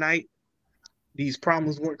happen overnight. These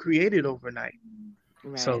problems weren't created overnight.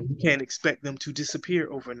 So Right. you can't expect them to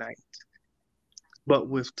disappear overnight. But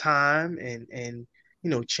with time and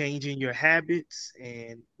changing your habits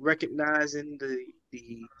and recognizing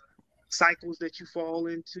the cycles that you fall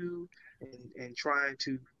into, and trying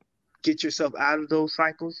to get yourself out of those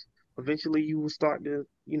cycles, eventually you will start to,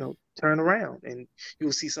 turn around, and you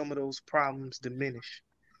will see some of those problems diminish.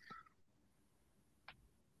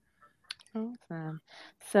 Awesome.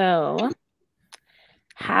 So,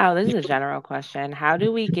 this is a general question. How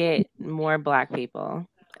do we get more Black people,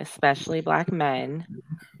 especially Black men,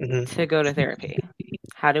 Hmm. to go to therapy?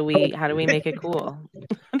 How do we make it cool?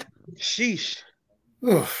 Sheesh.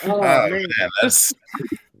 Oof. Oh Oh man, man,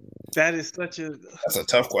 that is such a that's a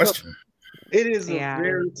tough tough. question. It is a Yeah.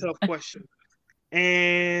 very tough question,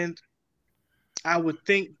 and I would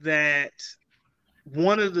think that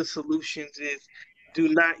one of the solutions is, do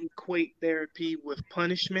not equate therapy with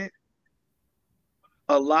punishment.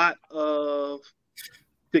 A lot of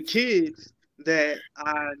the kids that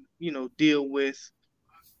I, deal with,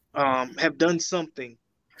 have done something.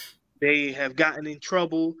 They have gotten in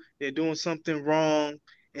trouble. They're doing something wrong.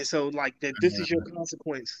 And so, like, that this is your Mhm.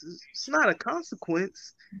 consequence. It's not a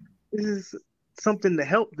consequence. This is something to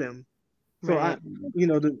help them. So Right.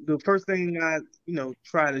 the first thing I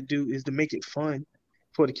try to do is to make it fun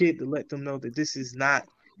for the kid, to let them know that this is not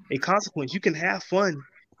a consequence. You can have fun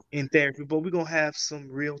in therapy, but we're gonna have some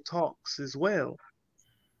real talks as well.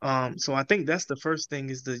 So I think that's the first thing,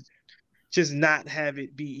 is to just not have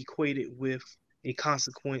it be equated with a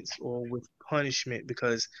consequence or with punishment,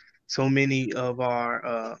 because so many of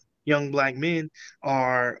our young black men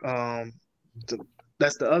are th-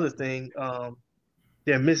 that's the other thing.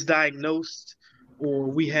 They're misdiagnosed,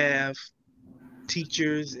 or we have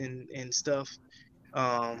teachers and stuff.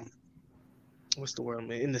 Um, what's the word,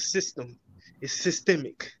 man? In the system, it's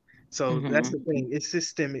systemic. So that's Mm-hmm. the thing. It's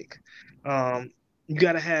systemic. You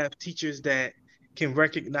got to have teachers that can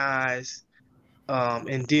recognize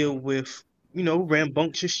and deal with,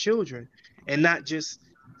 rambunctious children, and not just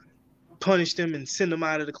punish them and send them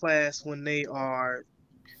out of the class when they are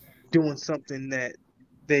doing something that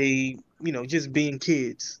they, just being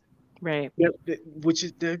kids. Right. Which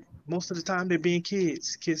is, they're most of the time they're being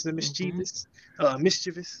kids. Kids are Mm-hmm. mischievous.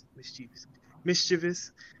 It's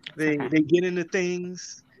okay. They get into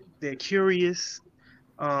things. They're curious.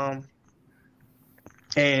 Um,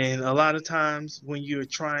 and a lot of times when you're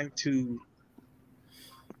trying to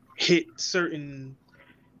hit certain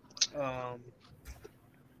um,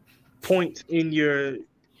 points in your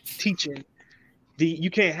teaching,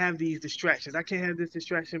 you can't have these distractions. I can't have this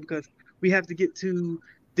distraction because we have to get to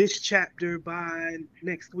this chapter by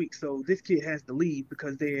next week. So this kid has to leave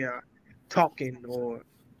because they are talking or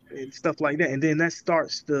and stuff like that. And then that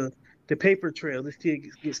starts the paper trail. This kid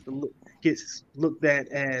gets looked at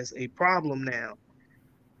as a problem now.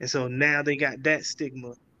 And so now they got that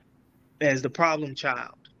stigma as the problem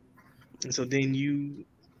child. And so then you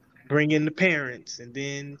bring in the parents, and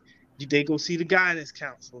then they go see the guidance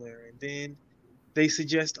counselor, and then they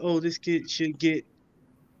suggest, oh, this kid should get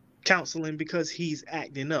counseling because he's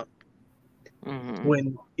acting up, Mm-hmm.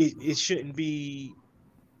 when it shouldn't be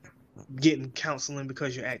getting counseling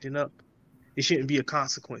because you're acting up. It shouldn't be a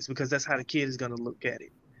consequence, because that's how the kid is going to look at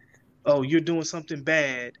it. Oh, you're doing something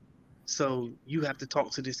bad, so you have to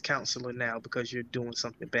talk to this counselor now because you're doing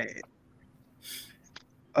something bad.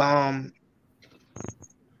 Um,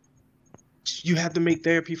 you have to make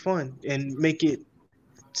therapy fun and make it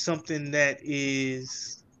something that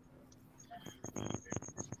is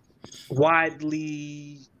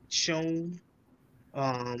widely shown.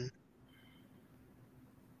 Um,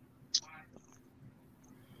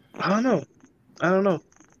 I don't know. I don't know.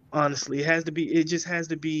 Honestly, it just has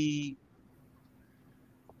to be,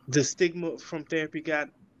 the stigma from therapy got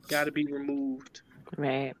to be removed.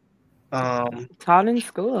 Right. Um, Taught in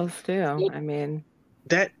schools too. I mean,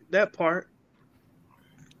 that part,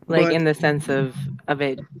 like but in the sense of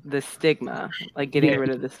it, the stigma, like getting yeah, rid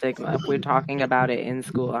of the stigma. If we're talking about it in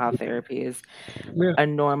school, how therapy is yeah, a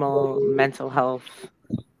normal mental health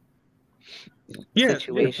yeah. Talking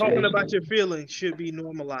situation. about your feelings should be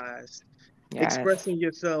normalized. Yes. Expressing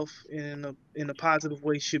yourself in a positive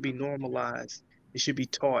way should be normalized. It should be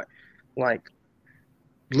taught. Like,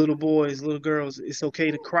 little boys, little girls, it's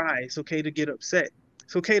okay to cry. It's okay to get upset.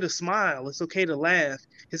 It's okay to smile. It's okay to laugh.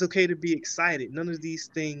 It's okay to be excited. None of these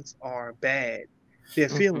things are bad. They're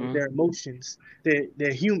feelings, Mm-hmm. they're emotions.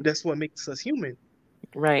 They're human. That's what makes us human.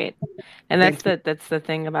 Right. And And that's the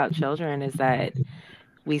thing about children, is that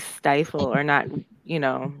we stifle, or not,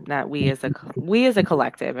 not we as a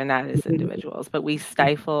collective and not as individuals, but we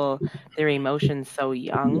stifle their emotions so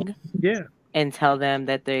young, yeah, and tell them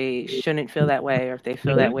that they shouldn't feel that way, or if they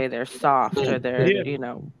feel that way, they're soft, or they're, yeah,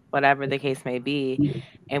 whatever the case may be.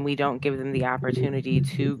 And we don't give them the opportunity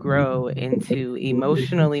to grow into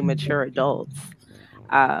emotionally mature adults,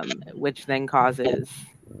 which then causes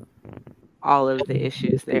all of the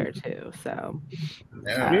issues there too. So,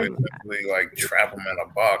 Yeah, yeah, we um, simply like trap them in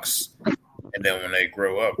a box, and then when they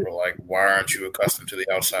grow up, we're like, "Why aren't you accustomed to the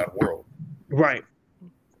outside world?" right.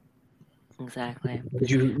 exactly.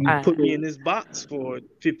 You Uh, put me in this box for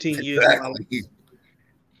 15 years of my life.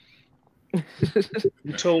 Exactly.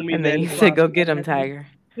 You told me and then that you if said, "Go I'm get them, happy, Tiger."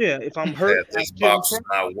 yeah, if I'm hurt, Said I this shouldn't box cry. is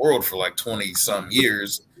my world for like 20 some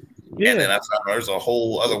years, and Yeah, then I found there's a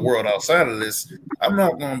whole other world outside of this. I'm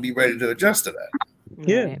not going to be ready to adjust to that.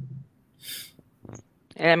 yeah, Right.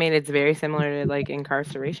 And I mean, it's very similar to like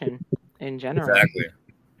incarceration in general. Exactly.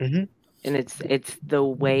 hmm And it's the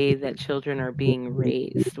way that children are being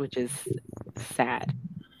raised, which is sad,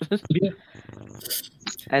 yeah,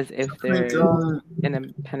 as if I think they're in a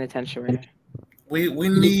penitentiary. we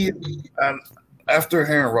need after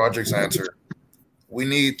hearing Roderick's answer, we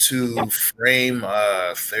need to frame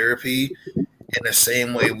therapy in the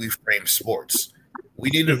same way we frame sports. We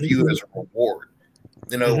need to view it hmm as a reward.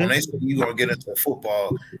 You know, when Mm-hmm. they say you're gonna get into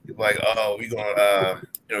football, you're like, oh, you're gonna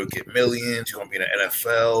get millions, you're gonna be in the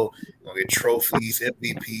NFL, you're gonna get trophies,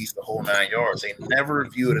 MVPs, the whole 9 yards. They never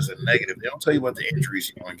view it as a negative. They don't tell you about the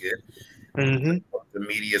injuries you're gonna get, Mm-hmm. what the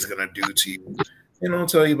media is gonna do to you. They don't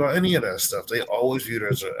tell you about any of that stuff. They always view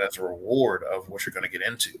it as a reward of what you're gonna get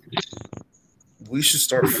into. We should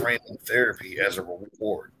start framing therapy as a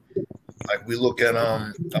reward. Like we look at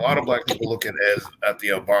a lot of black people look at the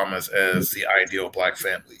Obamas as the ideal black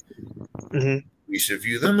family. Mm-hmm. We should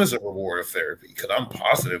view them as a reward of therapy because I'm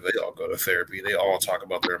positive they all go to therapy. They all talk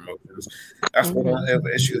about their emotions. That's why Mhm. they have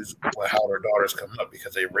issues with how their daughters come up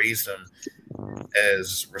because they raise them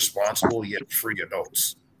as responsible yet free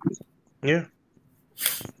adults. Yeah.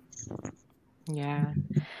 Yeah.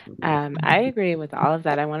 I agree with all of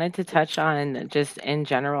that. I wanted to touch on just in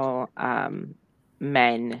general,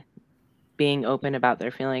 men being open about their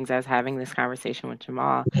feelings. I was having this conversation with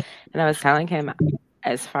Jamal, and I was telling him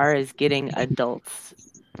as far as getting adults,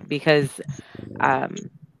 because,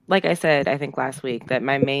 like I said, I think last week, that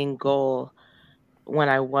my main goal when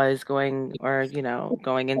I was going, or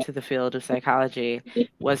going into the field of psychology,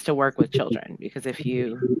 was to work with children, because if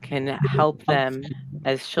you can help them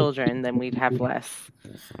as children, then we'd have less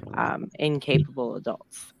incapable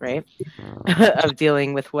adults, right? Of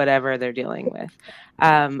dealing with whatever they're dealing with.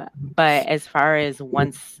 But as far as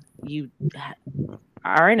once you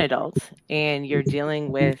are an adult and you're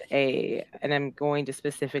dealing with and I'm going to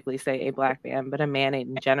specifically say a black man, but a man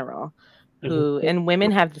in general, Mm-hmm. who, and women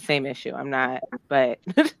have the same issue. I'm not, but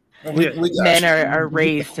We, Yeah. we got men you. are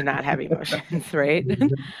raised to not have emotions, right?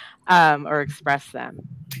 Or express them.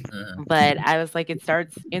 Mhm. But I was like, it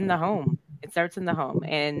starts in the home. It starts in the home,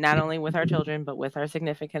 and not only with our children, but with our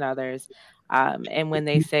significant others. And when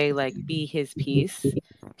they say like, be his peace,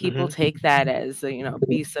 people Mm-hmm. take that as,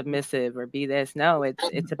 be submissive or be this. No,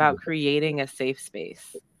 it's about creating a safe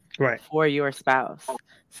space Right. for your spouse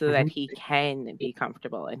so that Mm-hmm. he can be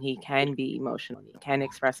comfortable and he can be emotional and he can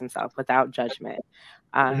express himself without judgment.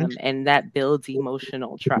 Mm-hmm. And that builds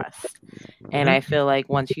emotional trust. And Mm-hmm. I feel like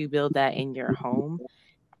once you build that in your home,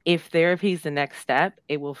 if therapy is the next step,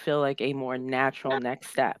 it will feel like a more natural next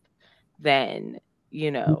step than,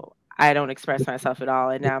 I don't express myself at all,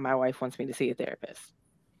 and now my wife wants me to see a therapist.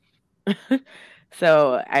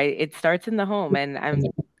 So it starts in the home, and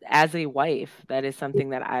as a wife, that is something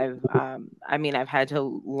that I've had to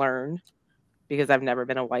learn, because I've never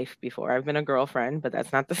been a wife before. I've been a girlfriend, but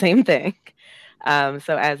that's not the same thing.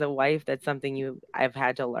 So as a wife, that's something I've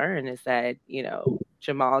had to learn, is that,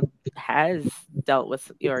 Jamal has dealt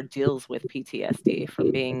with or deals with PTSD from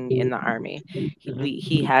being in the army.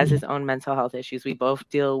 He has his own mental health issues. We both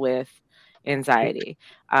deal with anxiety.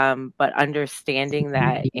 But understanding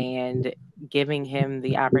that and giving him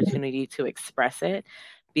the opportunity to express it,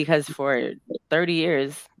 because for 30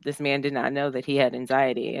 years, this man did not know that he had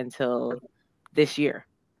anxiety until this year.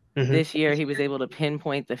 Mm-hmm. This year, he was able to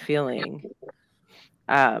pinpoint the feeling,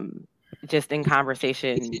 um, just in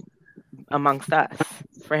conversation amongst us,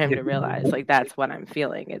 for him Yeah. to realize, like, that's what I'm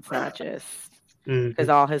feeling. It's not just Mm-hmm. because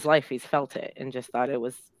all his life he's felt it and just thought it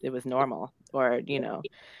was normal, or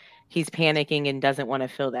he's panicking and doesn't want to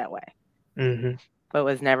feel that way, Mm-hmm. but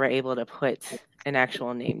was never able to put an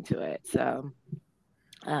actual name to it. So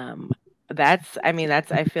that's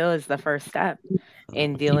I feel is the first step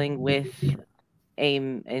in dealing with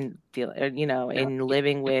in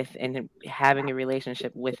living with and having a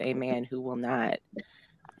relationship with a man who will not,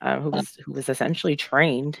 who was essentially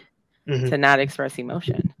trained Mm-hmm. to not express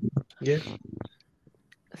emotion. Yeah.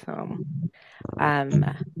 So, um,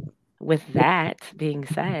 with that being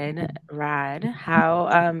said, Rod,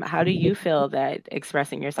 how do you feel that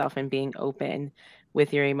expressing yourself and being open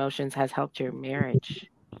with your emotions has helped your marriage?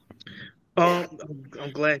 I'm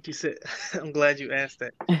glad you said. I'm glad you asked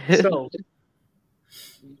that. So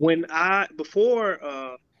before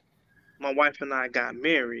my wife and I got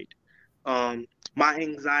married, my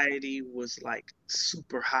anxiety was like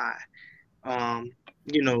super high.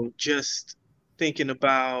 Just thinking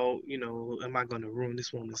about, am I going to ruin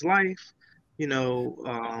this woman's life?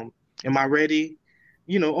 Am I ready?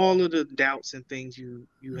 All of the doubts and things you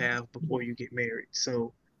have before you get married.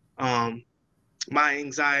 So, um, my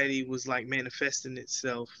anxiety was like manifesting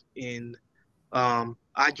itself in,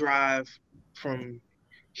 I drive from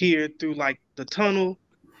here through like the tunnel.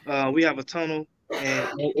 We have a tunnel and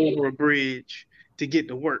over a bridge to get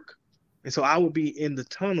to work. And so I would be in the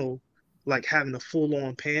tunnel, like having a full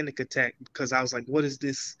on panic attack because I was like, what is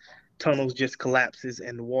this? Tunnel just collapses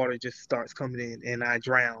and the water just starts coming in and I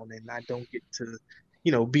drown and I don't get to,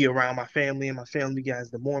 be around my family and my family guys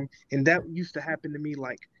the more. And that used to happen to me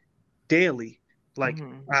like daily. Like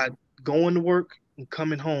Mhm. I go into work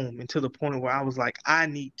coming home, and to the point where I was like, I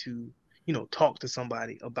need to, talk to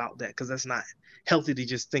somebody about that, because that's not healthy to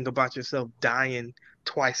just think about yourself dying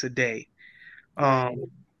twice a day. Right.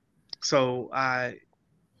 So I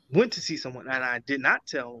went to see someone, and I did not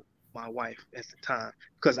tell my wife at the time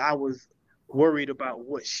because I was worried about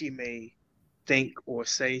what she may think or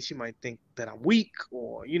say. She might think that I'm weak,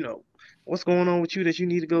 or what's going on with you that you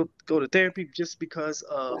need to go to therapy, just because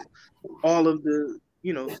of all of the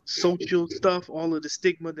social stuff, all of the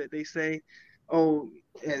stigma that they say. Oh,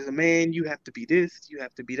 as a man, you have to be this, you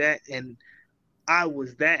have to be that, and I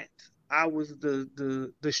was that. I was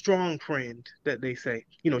the strong friend that they say.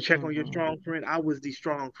 Check on your Mm-hmm. strong friend. I was the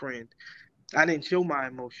strong friend. I didn't show my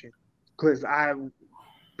emotion because I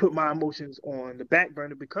put my emotions on the back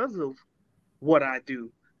burner because of what I do.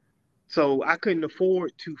 So I couldn't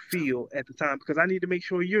afford to feel at the time because I need to make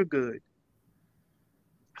sure you're good.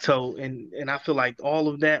 So and I feel like all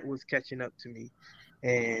of that was catching up to me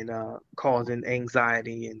and causing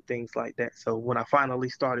anxiety and things like that. So when I finally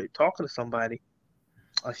started talking to somebody,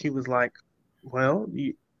 she was like, "Well,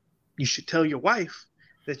 you should tell your wife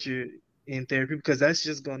that you're in therapy, because that's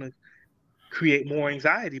just gonna create more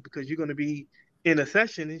anxiety, because you're gonna be in a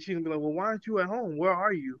session and she's gonna be like, well, why aren't you at home? Where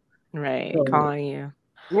are you?" Right. So Calling you.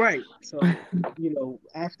 right. So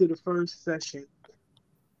after the first session,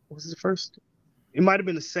 was it the first? It might have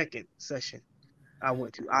been the second session I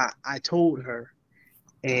went to. I told her,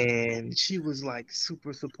 and she was like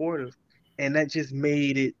super supportive, and that just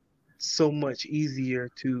made it so much easier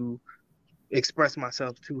to express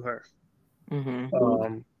myself to her.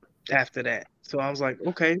 Mm-hmm. After that, so I was like,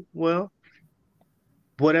 okay, well,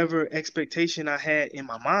 whatever expectation I had in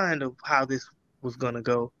my mind of how this was gonna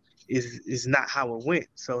go is not how it went.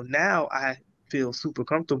 So now I feel super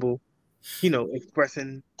comfortable,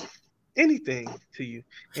 expressing anything to you.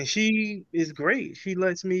 And she is great. She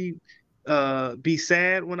lets me be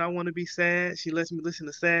sad when I want to be sad. She lets me listen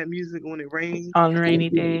to sad music when it rains. On rainy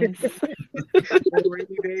days. On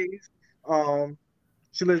rainy days. Um,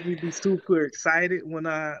 she lets me be super excited when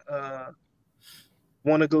I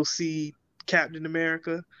want to go see Captain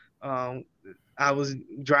America. Um, I was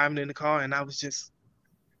driving in the car and I was just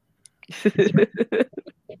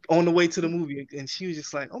on the way to the movie, and she was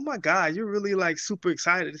just like, "Oh my God, you're really like super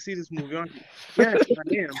excited to see this movie, aren't you?" Yes,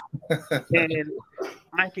 I am, and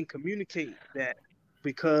I can communicate that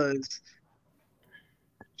because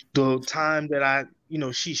the time that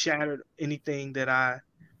she shattered any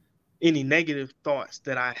negative thoughts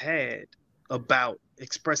that I had about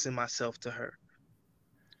expressing myself to her.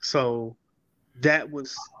 So that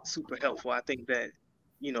was super helpful. I think that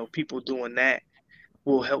people doing that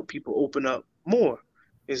will help people open up more.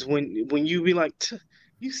 Is when you be like,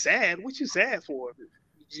 "You sad? What you sad for?"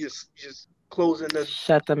 Just closing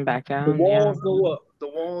Shut them back the down. Yeah. walls go up. The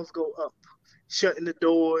walls go up. Shutting the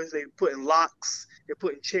doors. They putting locks. They're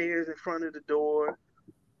putting chairs in front of the door.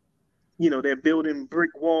 They're building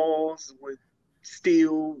brick walls with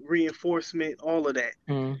steel reinforcement. All of that.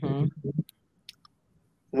 Mm-hmm.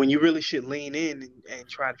 When you really should lean in and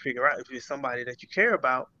try to figure out if it's somebody that you care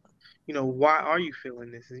about. Why are you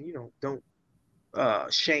feeling this? And don't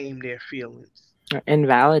shame their feelings. Or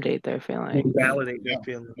invalidate their feelings. Validate their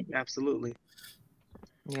feelings. Absolutely.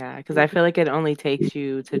 Yeah, because I feel like it only takes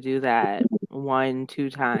you to do that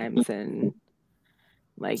 1-2 times, and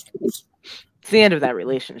like it's the end of that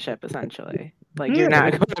relationship essentially. Like you're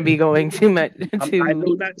not going to be going too much I too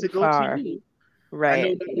know not to go far. to you. Right. I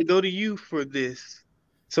know not to go to you for this,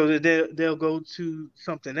 so that they'll go to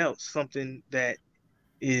something else, something that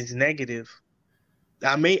is negative.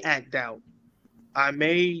 I may act out. I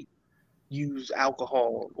may use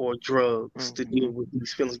alcohol or drugs to deal with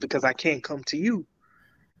these feelings because I can't come to you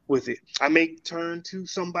with it. I may turn to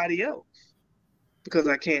somebody else because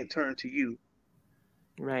I can't turn to you.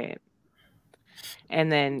 Right.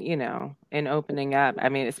 And then, in opening up, I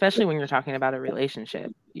mean, especially when you're talking about a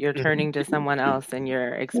relationship, you're turning to someone else and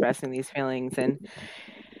you're expressing these feelings. And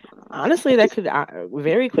honestly, that could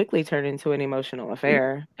very quickly turn into an emotional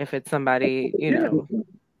affair if it's somebody,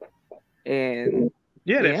 and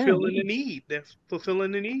they're filling the need. They're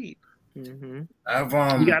fulfilling the need. Mm-hmm. I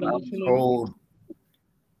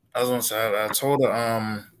told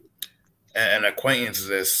an acquaintance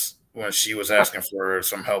this when she was asking for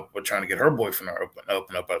some help with trying to get her boyfriend to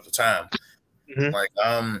open up at the time. Mm-hmm. Like,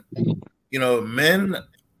 men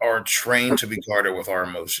are trained to be guarded with our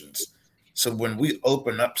emotions. So when we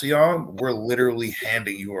open up to y'all, we're literally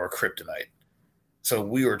handing you our kryptonite. So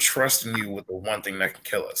we are trusting you with the one thing that can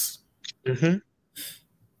kill us. Mm-hmm.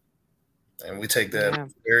 And we take that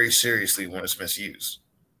very seriously when it's misused.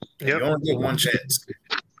 Yep. You only get one chance.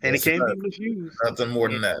 And it can't be misused. Nothing more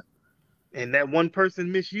than that. and that one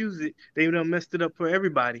person misused it, they done messed it up for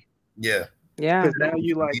everybody. Yeah. Yeah. Because now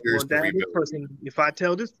you like, Years well, to now this rebuild. person, if I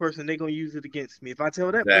tell this person, they're gonna use it against me. If I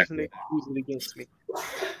tell that person, Exactly. they use it against me.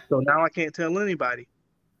 So now I can't tell anybody.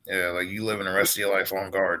 Yeah, like you living the rest of your life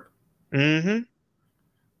on guard.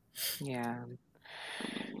 Mm-hmm. Yeah.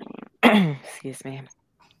 Excuse me.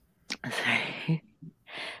 Sorry.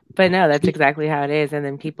 But no, that's exactly how it is. And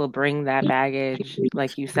then people bring that baggage,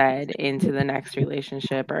 like you said, into the next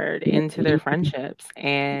relationship or into their friendships.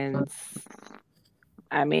 And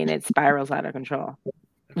I mean, it spirals out of control.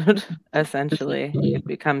 Essentially, it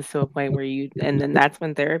becomes to a point where and then that's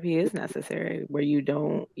when therapy is necessary, where you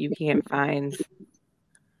can't find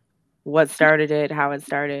what started it, how it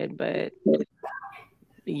started, but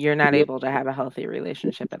you're not able to have a healthy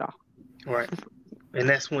relationship at all. Right. And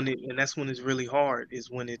that's when it's really hard, is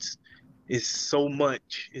when it's so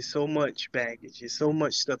much baggage, it's so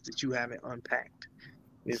much stuff that you haven't unpacked.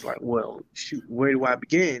 It's like, well, shoot, where do I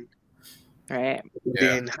begin? Right. Yeah.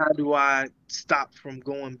 Then how do I stop from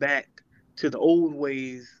going back to the old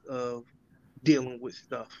ways of dealing with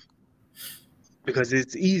stuff? Because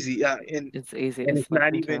it's easy, It's easy to and it's slip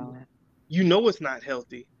not into even, all that. it's not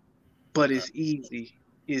healthy, but it's easy.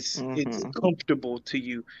 It's comfortable to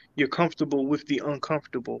you. You're comfortable with the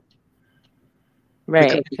uncomfortable because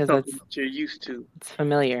Right, it's because something that you're used to. it's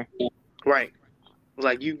familiar. Right.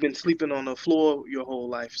 Like you've been sleeping on the floor your whole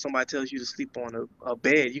life. Somebody tells you to sleep on a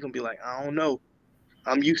bed, you're gonna be like, I don't know.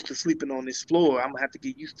 I'm used to sleeping on this floor. I'm gonna have to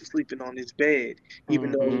get used to sleeping on this bed,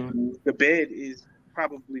 even though the bed is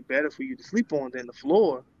probably better for you to sleep on than the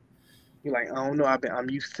floor. You're like, I don't know. I'm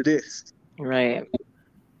used to this. Right.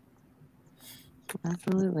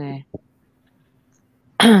 Absolutely.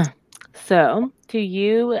 So, do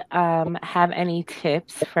you have any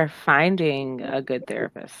tips for finding a good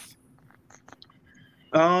therapist?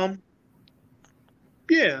 Um,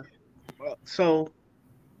 yeah. So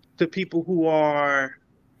the people who are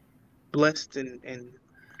blessed and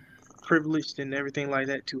privileged and everything like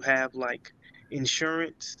that to have like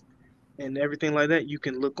insurance and everything like that, you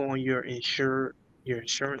can look on your insurance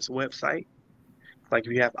website. Like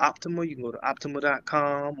if you have Optima, you can go to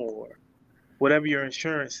optima.com or whatever your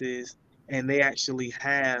insurance is, and they actually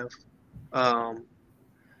have um,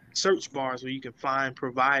 search bars where you can find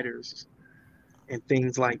providers and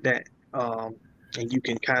things like that. And you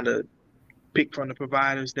can kind of pick from the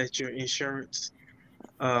providers that your insurance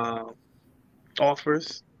uh,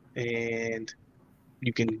 offers, and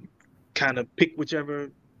you can kind of pick whichever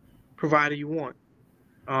provider you want.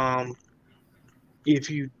 Um, if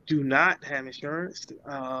you do not have insurance,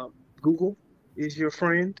 Google is your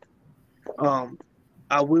friend. Um,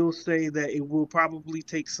 I will say that it will probably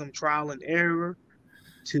take some trial and error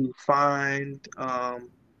to find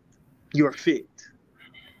your fit.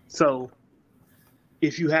 So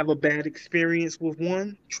if you have a bad experience with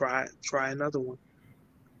one, try another one.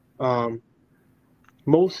 Um,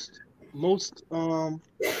 most most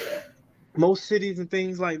most cities and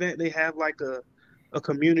things like that, they have like a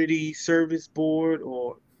community service board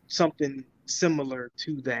or something similar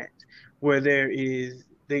to that, where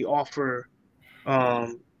they offer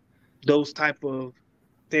um, those type of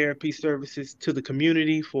therapy services to the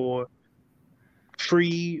community for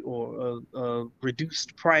free or a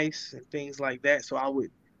reduced price and things like that. So I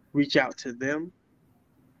would reach out to them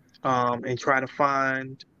and try to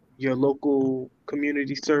find your local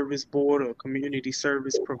community service board or community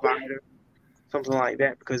service provider, something like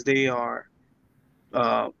that, because they are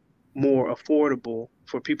uh, more affordable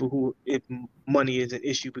for people who, if money is an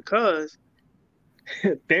issue, because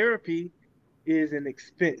therapy is an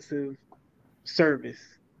expensive service.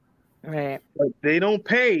 Right. But they don't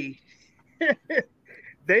pay.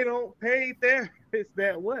 They don't pay therapists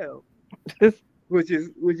that well, which is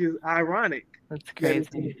ironic That's that it's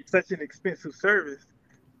crazy. such an expensive service,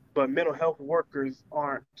 but mental health workers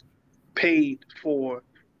aren't paid for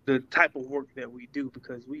the type of work that we do,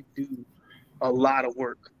 because we do a lot of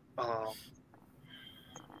work. Um,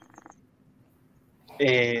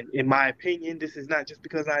 and in my opinion, this is not just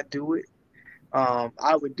because I do it.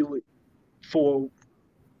 I would do it for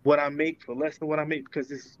what I make, for less than what I make, because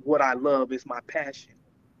this is what I love. It's my passion.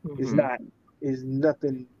 It's not. It's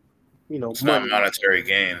nothing. It's not Money. monetary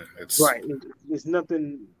gain. It's Right. It's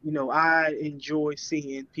nothing. I enjoy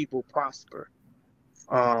seeing people prosper.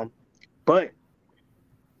 But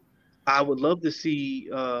I would love to see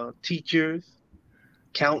teachers,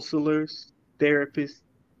 counselors, therapists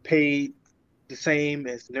paid the same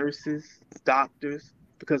as nurses, doctors,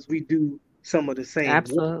 because we do some of the same work.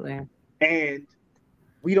 Absolutely. And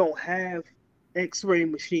we don't have x-ray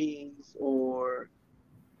machines or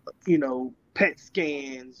PET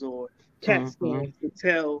scans or CAT scans to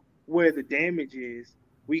tell where the damage is,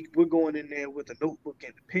 we're going in there with a notebook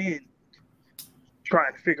and a pen,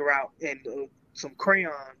 trying to figure out, and some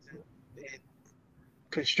crayons and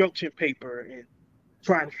construction paper, and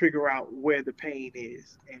trying to figure out where the pain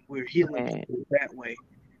is, and we're healing Right. that way.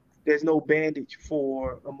 There's no bandage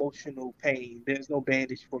for emotional pain. There's no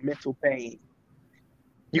bandage for mental pain.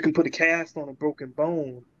 You can put a cast on a broken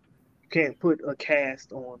bone. You can't put a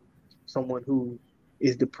cast on someone who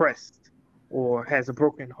is depressed or has a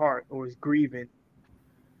broken heart or is grieving.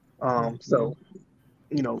 So,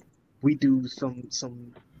 we do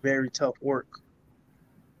some very tough work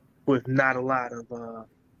with not a lot of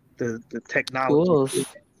the technology. Tools.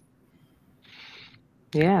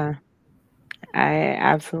 Yeah, I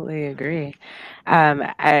absolutely agree. So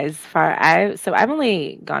I've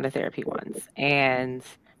only gone to therapy once, and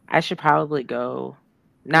I should probably go,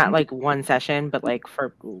 not like one session, but like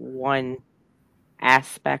for one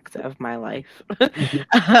aspect of my life.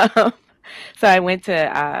 Um, so I went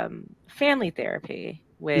to family therapy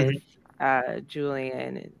with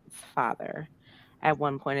Julian's father at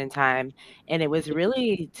one point in time, and it was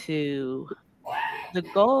really the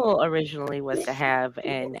goal originally was to have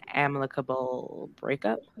an amicable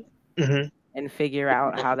breakup and figure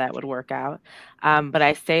out how that would work out. But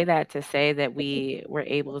I say that to say that we were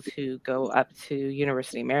able to go up to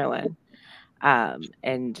University of Maryland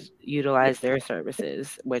and utilize their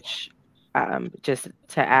services, which just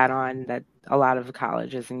to add on, that a lot of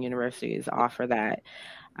colleges and universities offer that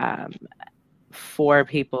um, for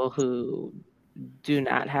people who do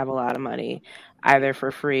not have a lot of money, either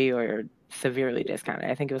for free or severely discounted.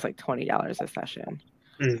 I think it was like $20 a session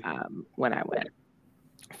when I went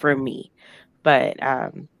for me. But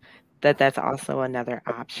that's also another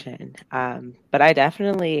option. But I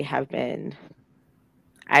definitely have been.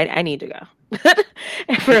 I need to go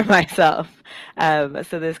for myself.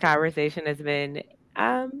 So this conversation has been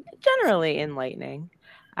generally enlightening.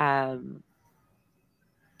 Um,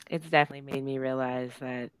 it's definitely made me realize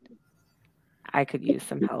that I could use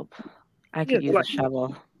some help. I could use a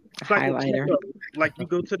shovel, a It's like a highlighter. checkup. Like you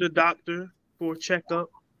go to the doctor for a checkup,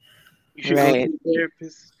 you should go Right. to the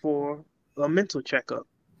therapist for a mental checkup.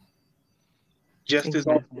 Just as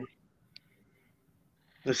often. Exactly.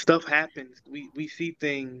 The stuff happens. We see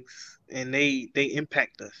things and they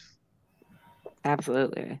impact us.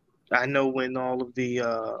 Absolutely. I know when all of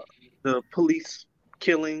the police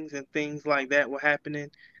killings and things like that were happening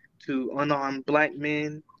to unarmed black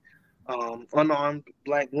men, unarmed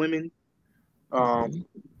black women, Mhm.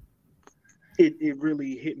 it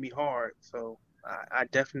really hit me hard. So I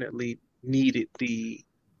definitely needed to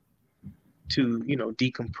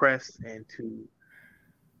decompress and to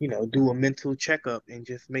do a mental checkup and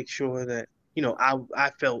just make sure that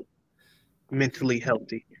I felt mentally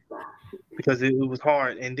healthy, because it was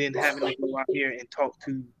hard. And then having to go out here and talk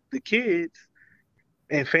to the kids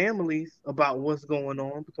and families about what's going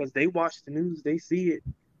on, because they watch the news, they see it,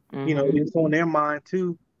 Mhm. it's on their mind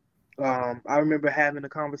too. I remember having a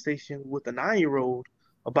conversation with a 9-year-old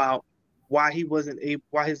about why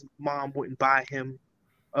why his mom wouldn't buy him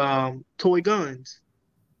toy guns.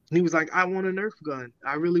 And he was like, I want a Nerf gun.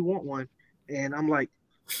 I really want one. And I'm like,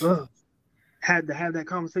 ugh. Had to have that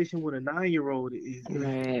conversation with a 9-year-old is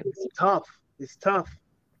Right. it's tough. It's tough.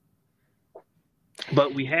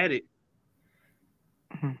 But we had it.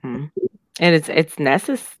 Mhm. And it's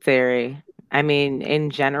necessary. I mean,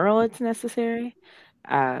 in general, it's necessary,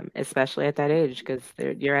 especially at that age, because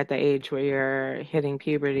you're at the age where you're hitting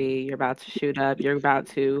puberty, you're about to shoot up, you're about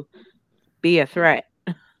to be a threat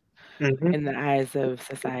Mm-hmm. in the eyes of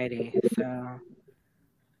society. So,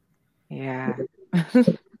 yeah,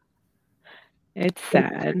 it's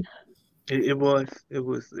sad. It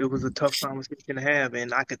was a tough conversation to have,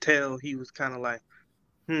 and I could tell he was kind of like,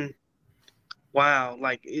 wow,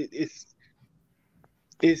 like it's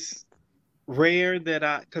rare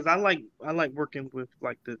that because I like working with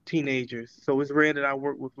like the teenagers, so it's rare that I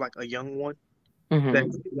work with like a young one Mhm.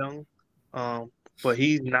 that's young. But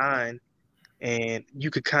he's 9, and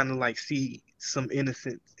you could kind of like see some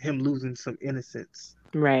innocence, him losing some innocence.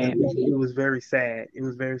 Right. And it was very sad. It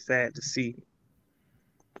was very sad to see.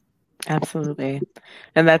 Absolutely.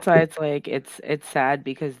 And that's why it's like it's sad,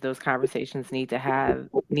 because those conversations need to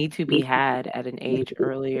be had at an age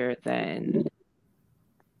earlier than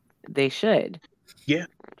they should. Yeah,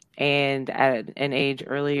 And at an age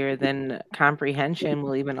earlier than comprehension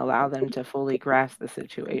will even allow them to fully grasp the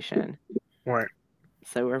situation. right.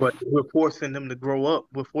 So But we're forcing them to grow up.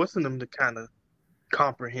 We're forcing them to kind of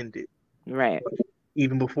comprehend it right.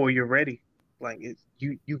 even before you're ready. Like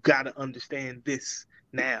you got to understand this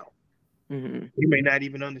now. Hmm. You may not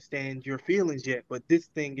even understand your feelings yet, but this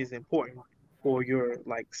thing is important. for your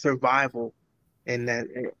like survival. And that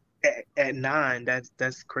at 9,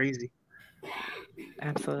 that's crazy.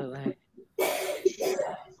 Absolutely.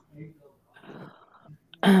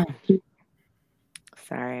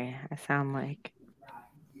 Sorry, I sound like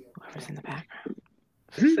whoever's in the background.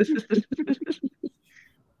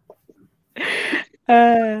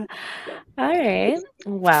 All right.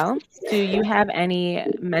 Well, do you have any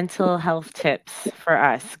mental health tips for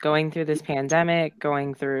us going through this pandemic,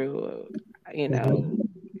 going through, you know,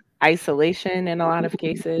 isolation in a lot of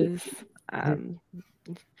cases? Um,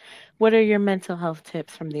 what are your mental health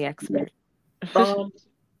tips from the expert? Um,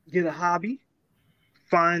 get a hobby.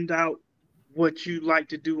 Find out what you like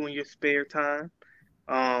to do in your spare time.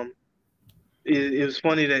 Um, it was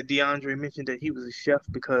funny that DeAndre mentioned that he was a chef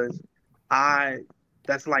because I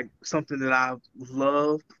that's like something that I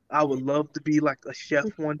love. I would love to be like a chef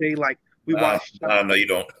one day. Like we watched Chopped. No, you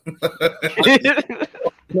don't.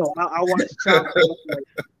 No, I watched Chopped. And I'm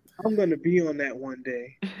like, I'm gonna be on that one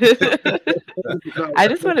day. I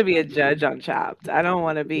just want to be a judge on Chopped. I don't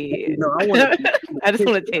want to be. No, I want to. I just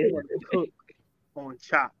want to taste cook on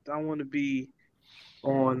Chopped. I want to be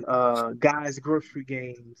on guys' grocery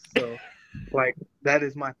games. So like that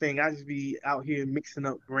is my thing. I just be out here mixing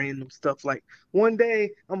up random stuff. Like one day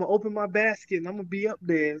I'm gonna open my basket and I'm gonna be up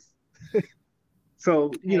there.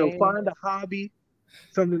 So find a hobby,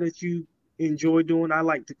 something that you enjoy doing. I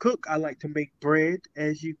like to cook. I like to make bread.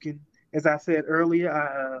 As I said earlier,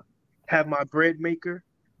 I have my bread maker,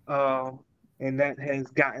 and that has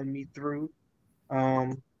gotten me through.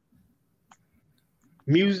 Um,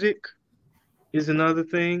 music is another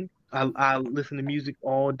thing. I listen to music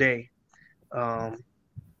all day. Um,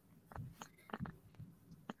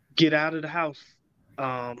 get out of the house.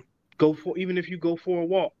 Even if you go for a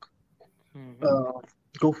walk. Mm-hmm.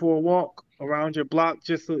 Go for a walk around your block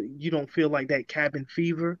just so you don't feel like that cabin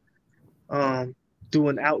fever. Do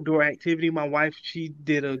an outdoor activity. My wife, she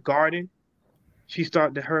did a garden.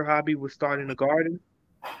 Her hobby was starting a garden.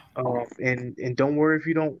 And don't worry if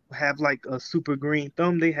you don't have like a super green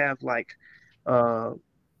thumb. They have like uh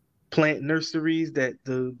plant nurseries that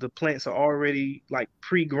the plants are already like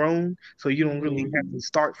pre-grown, so you don't really have to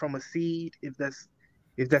start from a seed. If that's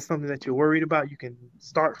something that you're worried about, you can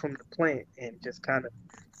start from the plant and just kind of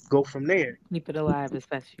go from there. Keep it alive as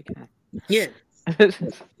best you Yeah.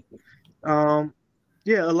 can.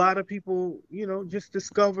 Yeah, a lot of people, just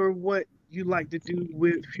discover what you like to do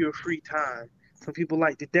with your free time. Some people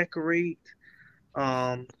like to decorate.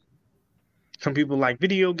 Um, some people like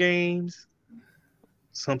video games.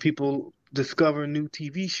 Some people discover new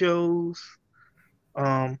TV shows.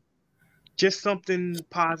 Um, just something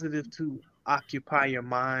positive to occupy your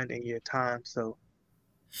mind and your time. So,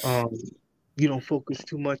 um, you don't focus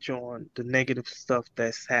too much on the negative stuff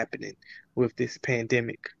that's happening with this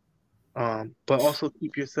pandemic. But also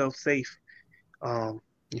keep yourself safe.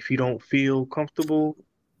 If you don't feel comfortable,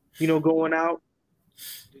 going out,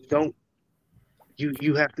 don't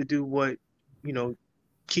you have to do what,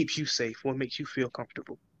 keeps you safe, what makes you feel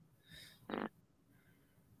comfortable.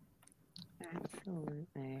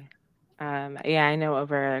 Absolutely. Yeah, I know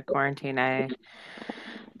over quarantine I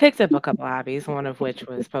picked up a couple hobbies, one of which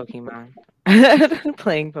was Pokemon.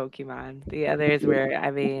 Playing Pokemon. The others were,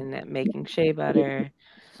 making shea butter.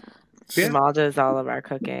 Yeah. Jamal does all of our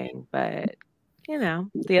cooking, but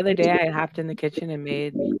the other day I hopped in the kitchen and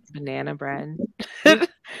made banana bread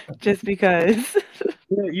just because.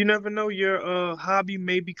 Yeah, you never know, your hobby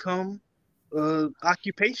may become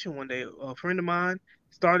occupation one day. A friend of mine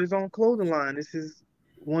started his own clothing line. This is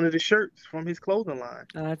one of the shirts from his clothing line.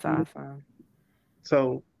 Oh, that's awesome.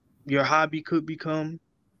 So your hobby could become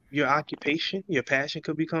your occupation. Your passion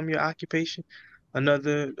could become your occupation.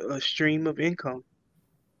 Another stream of income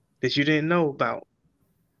that you didn't know about.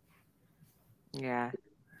 Yeah,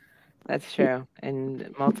 that's true.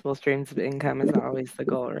 And multiple streams of income is always the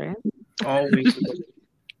goal, right? Always.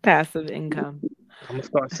 Passive income. I'm gonna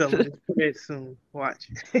start selling this bread soon. Watch.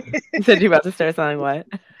 You said you're about to start selling what?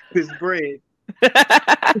 This bread.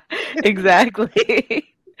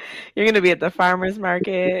 Exactly. You're gonna be at the farmer's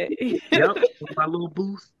market. Yep. With my little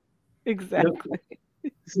booth. Exactly.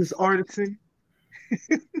 Yep. This is artisan.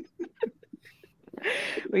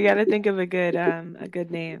 We got to think of a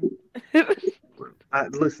good name.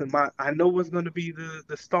 Listen, I know what's gonna be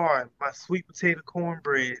the star. My sweet potato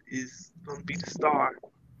cornbread is gonna be the star.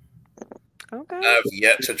 Okay. I've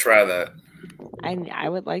yet to try that. I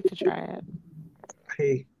would like to try it.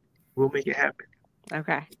 Hey, we'll make it happen.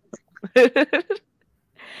 Okay.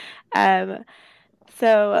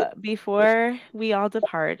 So before we all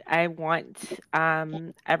depart, I want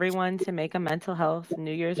everyone to make a mental health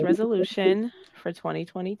New Year's resolution for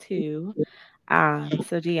 2022.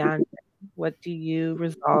 So Dion, what do you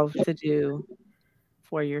resolve to do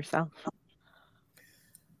for yourself?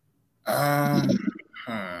 Um,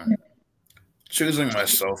 hmm. Choosing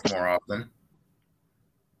myself more often.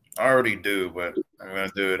 I already do, but I'm going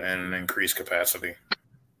to do it in an increased capacity.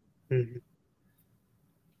 Mhm.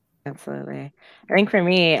 Absolutely. I think for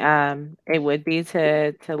me, it would be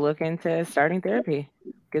to look into starting therapy,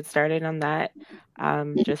 get started on that,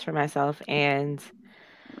 just for myself, and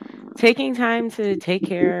taking time to take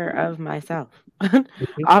care of myself.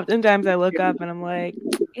 Oftentimes, I look up and I'm like,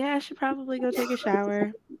 yeah, I should probably go take a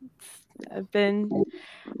shower. I've been,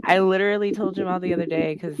 I literally told Jamal the other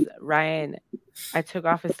day because Ryan, I took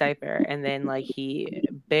off his diaper and then like he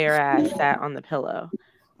bare ass sat on the pillow.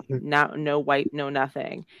 Not no wipe, no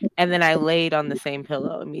nothing. And then I laid on the same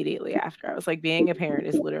pillow immediately after. I was like, being a parent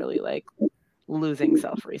is literally like losing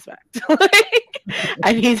self-respect. Like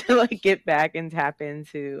I need to like get back and tap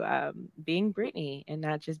into being Brittany and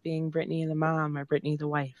not just being Brittany the mom or Brittany the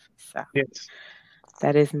wife. So Yes,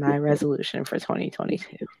 that is my resolution for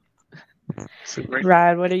 2022. it's a great.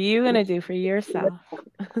 Rod, what are you gonna do for yourself?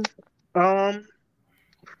 Um,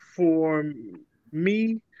 for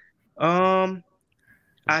me, um,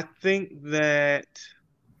 I think that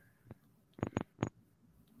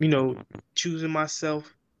choosing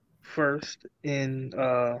myself first in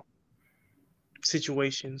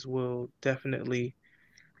situations will definitely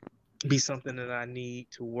be something that I need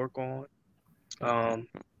to work on. Um,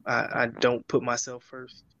 I don't put myself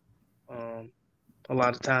first um, a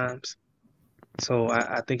lot of times. So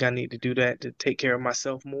I think I need to do that to take care of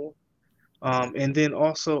myself more. And then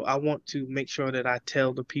also, I want to make sure that I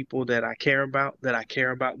tell the people that I care about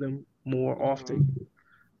them more Mhm. often.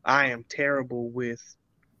 I am terrible with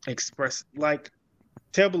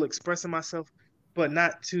terrible expressing myself, but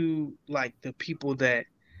not to like the people that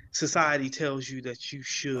society tells you that you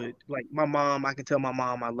should. Like my mom, I can tell my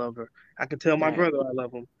mom I love her. I can tell my Right. brother I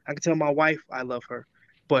love him. I can tell my wife I love her.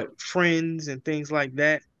 But friends and things like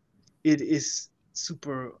that, it is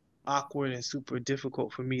super awkward and super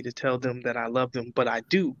difficult for me to tell them that I love them, but I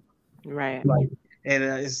do. Right. Like, and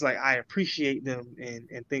it's like I appreciate them and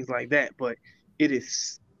things like that, but it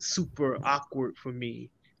is super awkward for me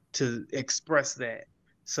to express that.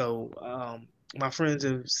 So my friends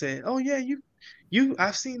have said, "Oh yeah,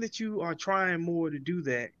 I've seen that you are trying more to do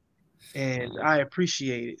that, and I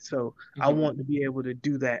appreciate it." So I Mhm. want to be able to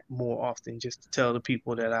do that more often, just to tell the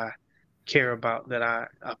people that I care about, that I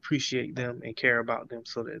appreciate them and care about them,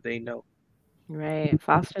 so that they know. Right.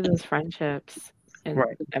 Foster those friendships. And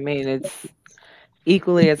Right. I mean, it's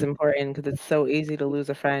equally as important because it's so easy to lose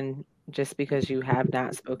a friend just because you have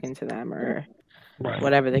not spoken to them or Right.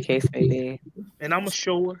 whatever the case may be. And I'm a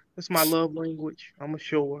shower. That's my love language. I'm a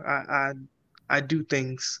shower. I do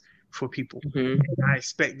things for people. Mhm. And I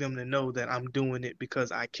expect them to know that I'm doing it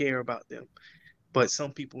because I care about them. But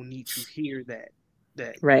some people need to hear that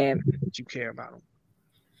Right. that you care about them.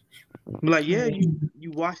 Like, yeah, Right.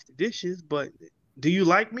 you wash the dishes, but do you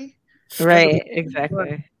like me as a Right. person? Like,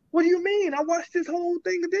 Exactly. what do you mean? I washed this whole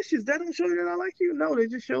thing of dishes. That don't show you that I like you. No, that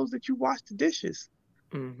just shows that you washed the dishes.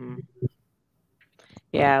 Mhm.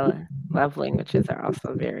 Yeah. Love languages are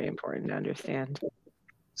also very important to understand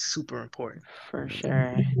Super important for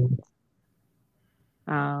sure.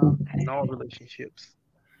 Oh, in okay. all relationships.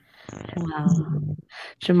 Well,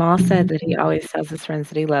 Jamal said that he always tells his friends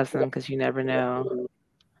that he loves them because you never know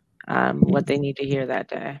what they need to hear that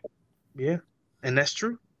day. Yeah, and that's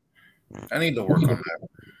true. I need to work on that.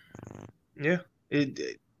 Yeah.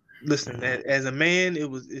 Listen, as a man,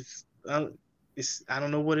 I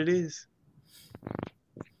don't know what it is.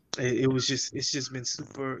 It's just been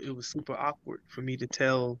it was super awkward for me to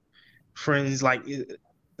tell friends, like,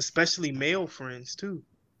 especially male friends too.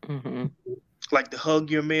 Hmm. Like to hug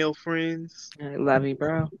your male friends. I love you,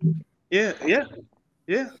 bro. Yeah, yeah,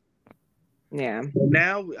 yeah. Yeah,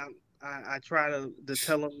 Now I try to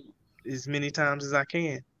tell them as many times as I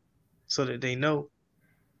can so that they know.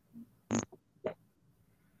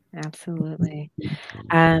 absolutely.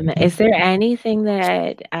 Is there anything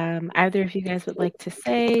that either of you guys would like to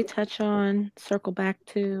say, touch on, circle back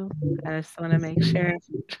to? I just want to make sure.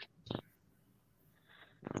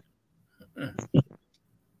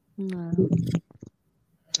 No.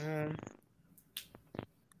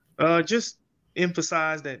 Um, just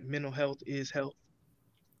emphasize that mental health is health.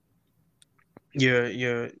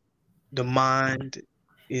 Your the mind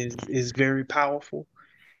is very powerful,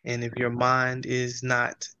 and if your mind is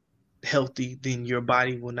not healthy, then your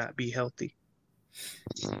body will not be healthy.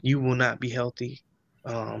 You will not be healthy.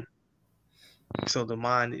 Um, so the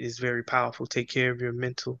mind is very powerful. Take care of your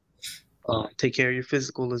mental, take care of your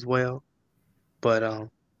physical as well. But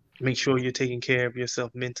make sure you're taking care of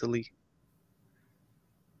yourself mentally.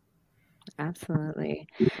 Absolutely.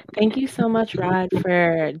 Thank you so much, Rod,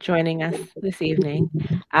 for joining us this evening.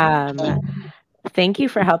 Thank you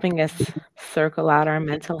for helping us circle out our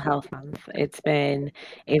mental health month. It's been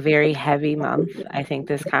a very heavy month. I think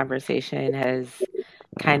this conversation has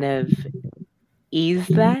kind of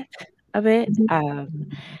eased that a bit,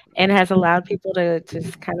 and has allowed people to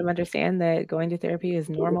just kind of understand that going to therapy is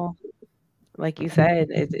normal. Like you said,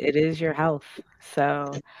 it is your health.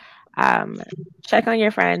 So check on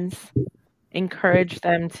your friends, encourage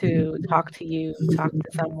them to talk to you, talk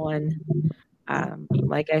to someone.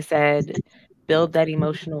 Like I said, build that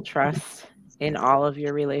emotional trust in all of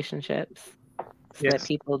your relationships so that Yes.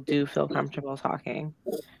 people do feel comfortable talking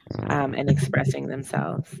and expressing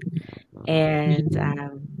themselves. And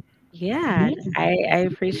yeah, I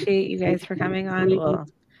appreciate you guys for coming on. Well,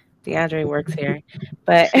 DeAndre works here,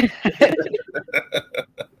 but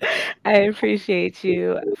I appreciate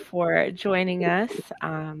you for joining us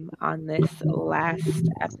on this last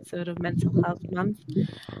episode of Mental Health Month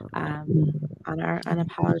on our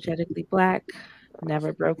Unapologetically Black,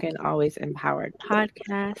 Never Broken, Always Empowered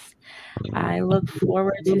podcast. I look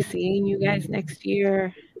forward to seeing you guys next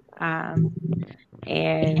year. Yeah,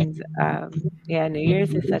 New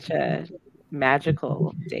Year's is such a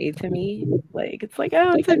magical day to me. Like, it's like,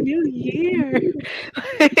 oh, it's a new year.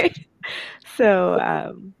 So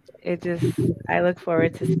I look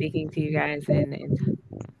forward to speaking to you guys and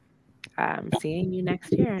seeing you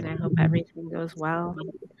next year. And I hope everything goes well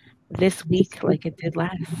this week like it did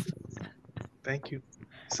last. Thank you.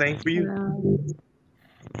 Same for you.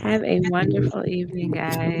 Have a wonderful evening,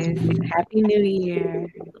 guys. Happy New Year.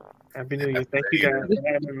 Happy New Year. Thank you guys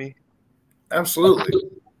for having me. Absolutely.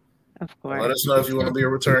 Of course. Let us know if you want to be a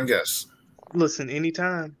return guest. Listen,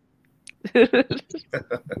 anytime.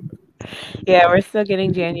 Yeah, we're still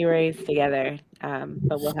getting January's together,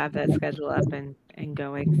 but we'll have that schedule up and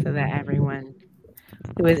going so that everyone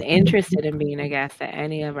who is interested in being a guest at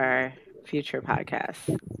any of our future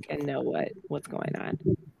podcasts can know what's going on.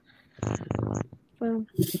 So,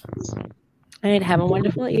 all right, have a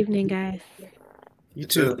wonderful evening, guys. You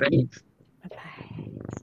too. Thanks.